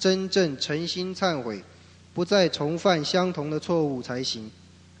们真正诚心忏悔，不再重犯相同的错误才行。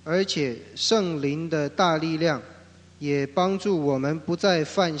而且圣灵的大力量也帮助我们不再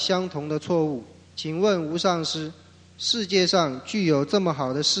犯相同的错误。请问无上师，世界上具有这么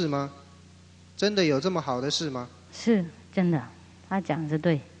好的事吗？真的有这么好的事吗？是真的，他讲是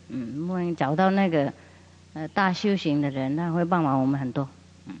对。我们找到那个大修行的人，他会帮忙我们很多。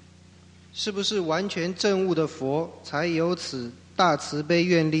是不是完全证悟的佛才有此大慈悲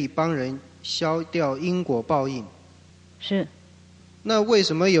愿力帮人消掉因果报应？是。那为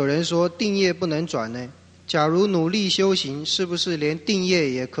什么有人说定业不能转呢？假如努力修行，是不是连定业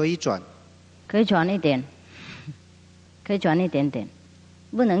也可以转？可以转一点，可以转一点点，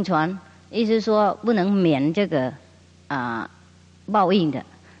不能转，意思说不能免这个报应的。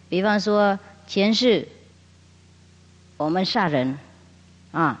比方说前世我们杀人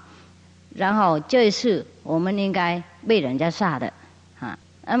然后这一次我们应该被人家杀的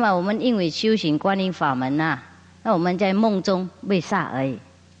那么我们因为修行观音法门那我们在梦中被杀而已，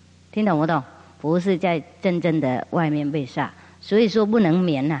听懂不懂？不是在真正的外面被杀，所以说不能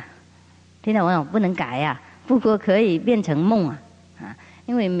免听懂不懂？不能改不过可以变成梦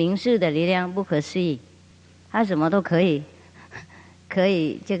因为明示的力量不可思议，它什么都可以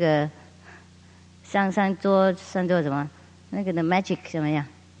这个上做什么那个的 magic 怎么样？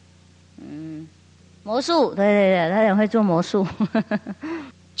魔术，对对对，他也会做魔术。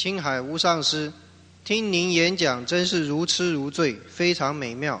青海无上师，听您演讲真是如痴如醉，非常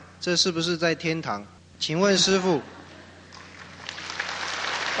美妙。这是不是在天堂？请问师父，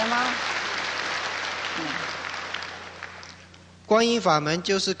什么？观音法门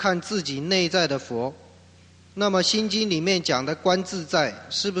就是看自己内在的佛，那么心经里面讲的观自在，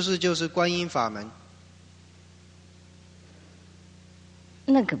是不是就是观音法门？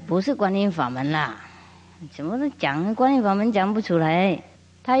那个不是观音法门啦，怎么能讲观音法门讲不出来？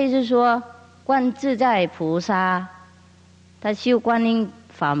他意思说，观自在菩萨，他修观音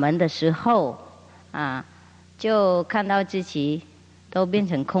法门的时候啊，就看到自己都变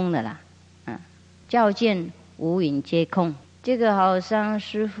成空的啦，照见五蕴皆空。这个好像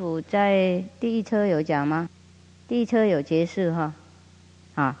师父在第一册有讲吗？第一册有解释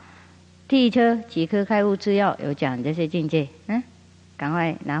哈，第一册几颗开悟之要有讲这些境界，赶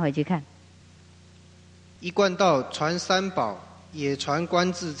快拿回去看。一贯道传三宝，也传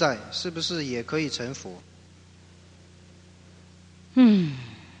观自在，是不是也可以成佛？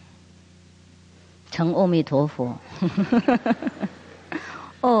成阿弥陀佛。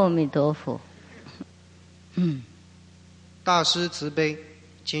阿弥陀佛。大师慈悲，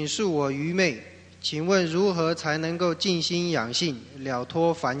请恕我愚昧，请问如何才能够静心养性，了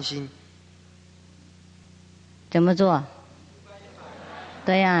脱烦心？怎么做？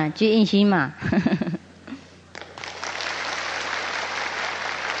对呀，去印心嘛。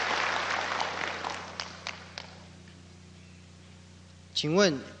请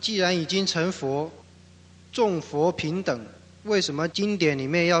问，既然已经成佛，众佛平等，为什么经典里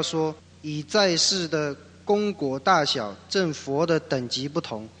面要说以在世的功果大小，证佛的等级不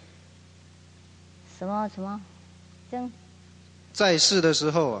同？什么？证？在世的时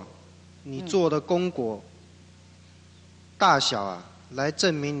候啊，你做的功果大小啊，来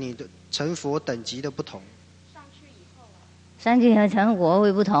证明你的成佛等级的不同。上去和成果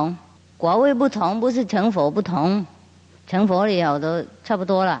位不同，果位不同，不是成佛不同。成佛以后都差不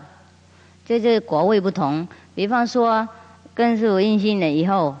多了，这果位不同。比方说，跟师父印心了以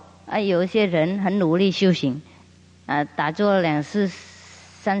后，有一些人很努力修行，打坐2、4、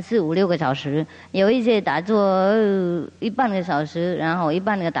3、4、5、6个小时，有一些打坐1半个小时，然后1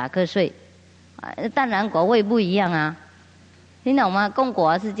半个打瞌睡，当然果位不一样啊，你懂吗？功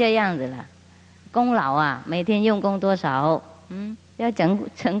果是这样子了，功劳啊，每天用功多少，要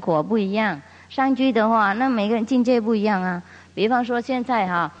成果不一样。上去的话，那每个人境界不一样啊。比方说现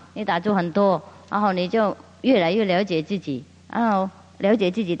在你打坐很多，然后你就越来越了解自己，然后了解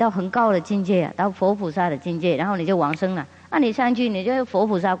自己到很高的境界，到佛菩萨的境界，然后你就往生了。你上去你就佛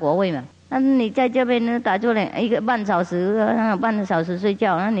菩萨果位嘛。你在这边呢打坐1个半小时，然后半个小时睡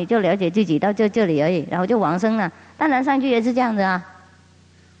觉，那你就了解自己到这里而已，然后就往生了。当然上去也是这样子啊，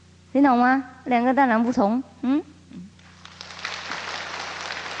你懂吗？两个当然不同，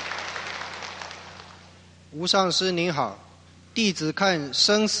无上师您好，弟子看《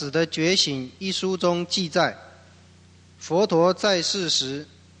生死的觉醒》一书中记载，佛陀在世时，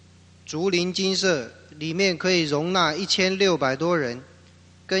竹林精舍里面可以容纳1600多人，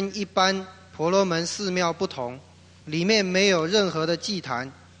跟一般婆罗门寺庙不同，里面没有任何的祭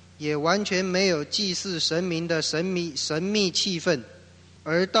坛，也完全没有祭祀神明的神秘气氛，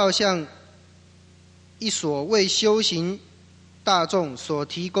而倒像一所为修行大众所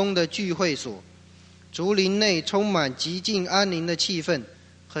提供的聚会所。竹林内充满极静安宁的气氛，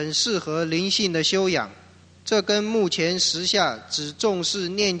很适合灵性的修养。这跟目前时下只重视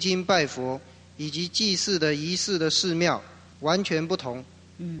念经拜佛以及祭祀的仪式的寺庙完全不同。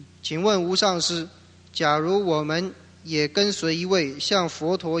请问无上师，假如我们也跟随一位像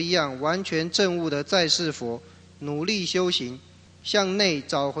佛陀一样完全证悟的在世佛，努力修行，向内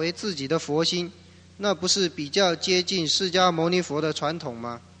找回自己的佛心，那不是比较接近释迦牟尼佛的传统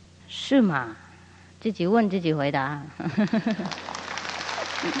吗？是吗？自己问自己回答。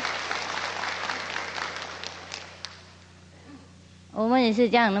我们也是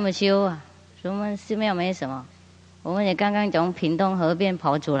这样那么修啊，我们寺庙没什么，我们也刚刚从屏东河边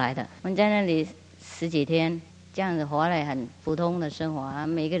跑出来的，我们在那里10几天，这样子活来很普通的生活啊，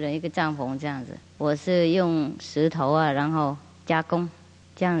每个人一个帐篷这样子。我是用石头然后加工，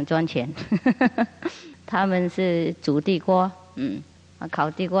这样赚钱。他们是煮地瓜，烤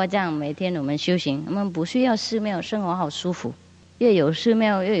地瓜，这样每天我们修行，我们不需要寺庙，生活好舒服。越有寺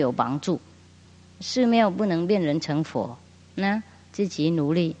庙越有帮助，寺庙不能变人成佛，自己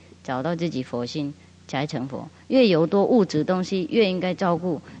努力找到自己佛心才成佛。越有多物质东西越应该照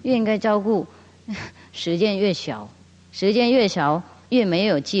顾，时间越小，越没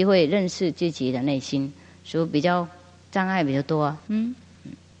有机会认识自己的内心，所以比较障碍比较多。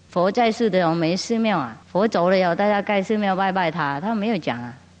佛在世的时候没寺庙啊，佛走了以后大家盖寺庙拜拜他，他没有讲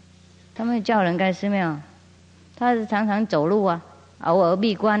啊，他没有叫人盖寺庙，他是常常走路啊，偶尔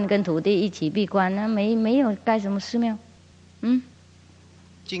闭关跟徒弟一起闭关，那没有盖什么寺庙。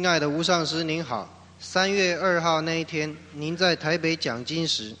敬爱的无上师您好，3月2号那一天，您在台北讲经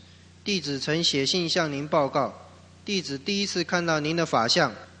时，弟子曾写信向您报告，弟子第一次看到您的法相，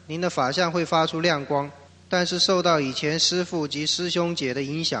您的法相会发出亮光，但是受到以前师父及师兄姐的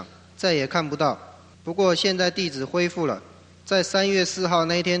影响，再也看不到。不过现在弟子恢复了，在3月4号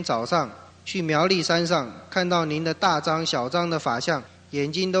那一天早上，去苗栗山上看到您的大张小张的法相，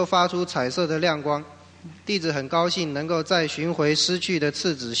眼睛都发出彩色的亮光。弟子很高兴能够再寻回失去的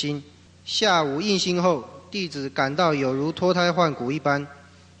赤子心。下午印心后，弟子感到有如脱胎换骨一般，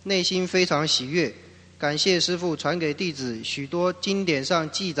内心非常喜悦，感谢师父传给弟子许多经典上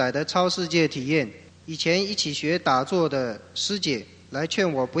记载的超世界体验。以前一起学打坐的师姐来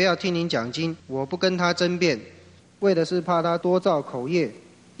劝我不要听您讲经，我不跟她争辩，为的是怕她多造口业，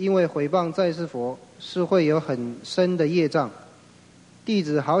因为毁谤在世佛是会有很深的业障。弟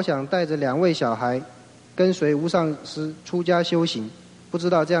子好想带着2位小孩跟随无上师出家修行，不知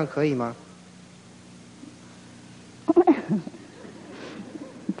道这样可以吗？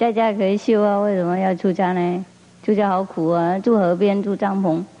在家可以修啊，为什么要出家呢？出家好苦啊，住河边，住帐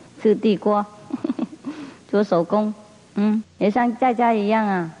篷，吃地瓜，做手工，也像在家一样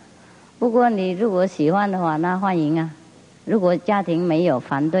啊。不过你如果喜欢的话，那欢迎啊。如果家庭没有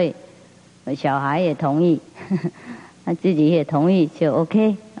反对，小孩也同意，他自己也同意，就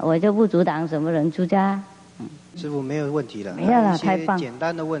OK， 我就不阻挡什么人出家。师父没有问题了，没有了，太棒。简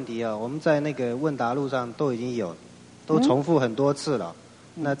单的问题啊，我们在那个问答录上都已经有，都重复很多次了。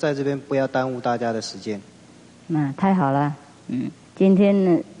那在这边不要耽误大家的时间。那太好了，今天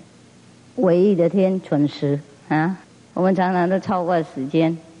呢，唯一的天准时啊，我们常常都超过时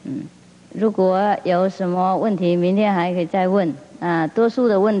间，如果有什么问题，明天还可以再问啊。多数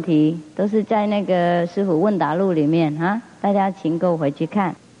的问题都是在那个师父问答录里面啊，大家请够回去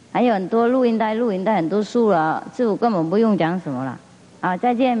看。还有很多录音带很多书了，师父根本不用讲什么了。好，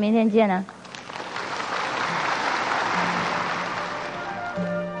再见，明天见了。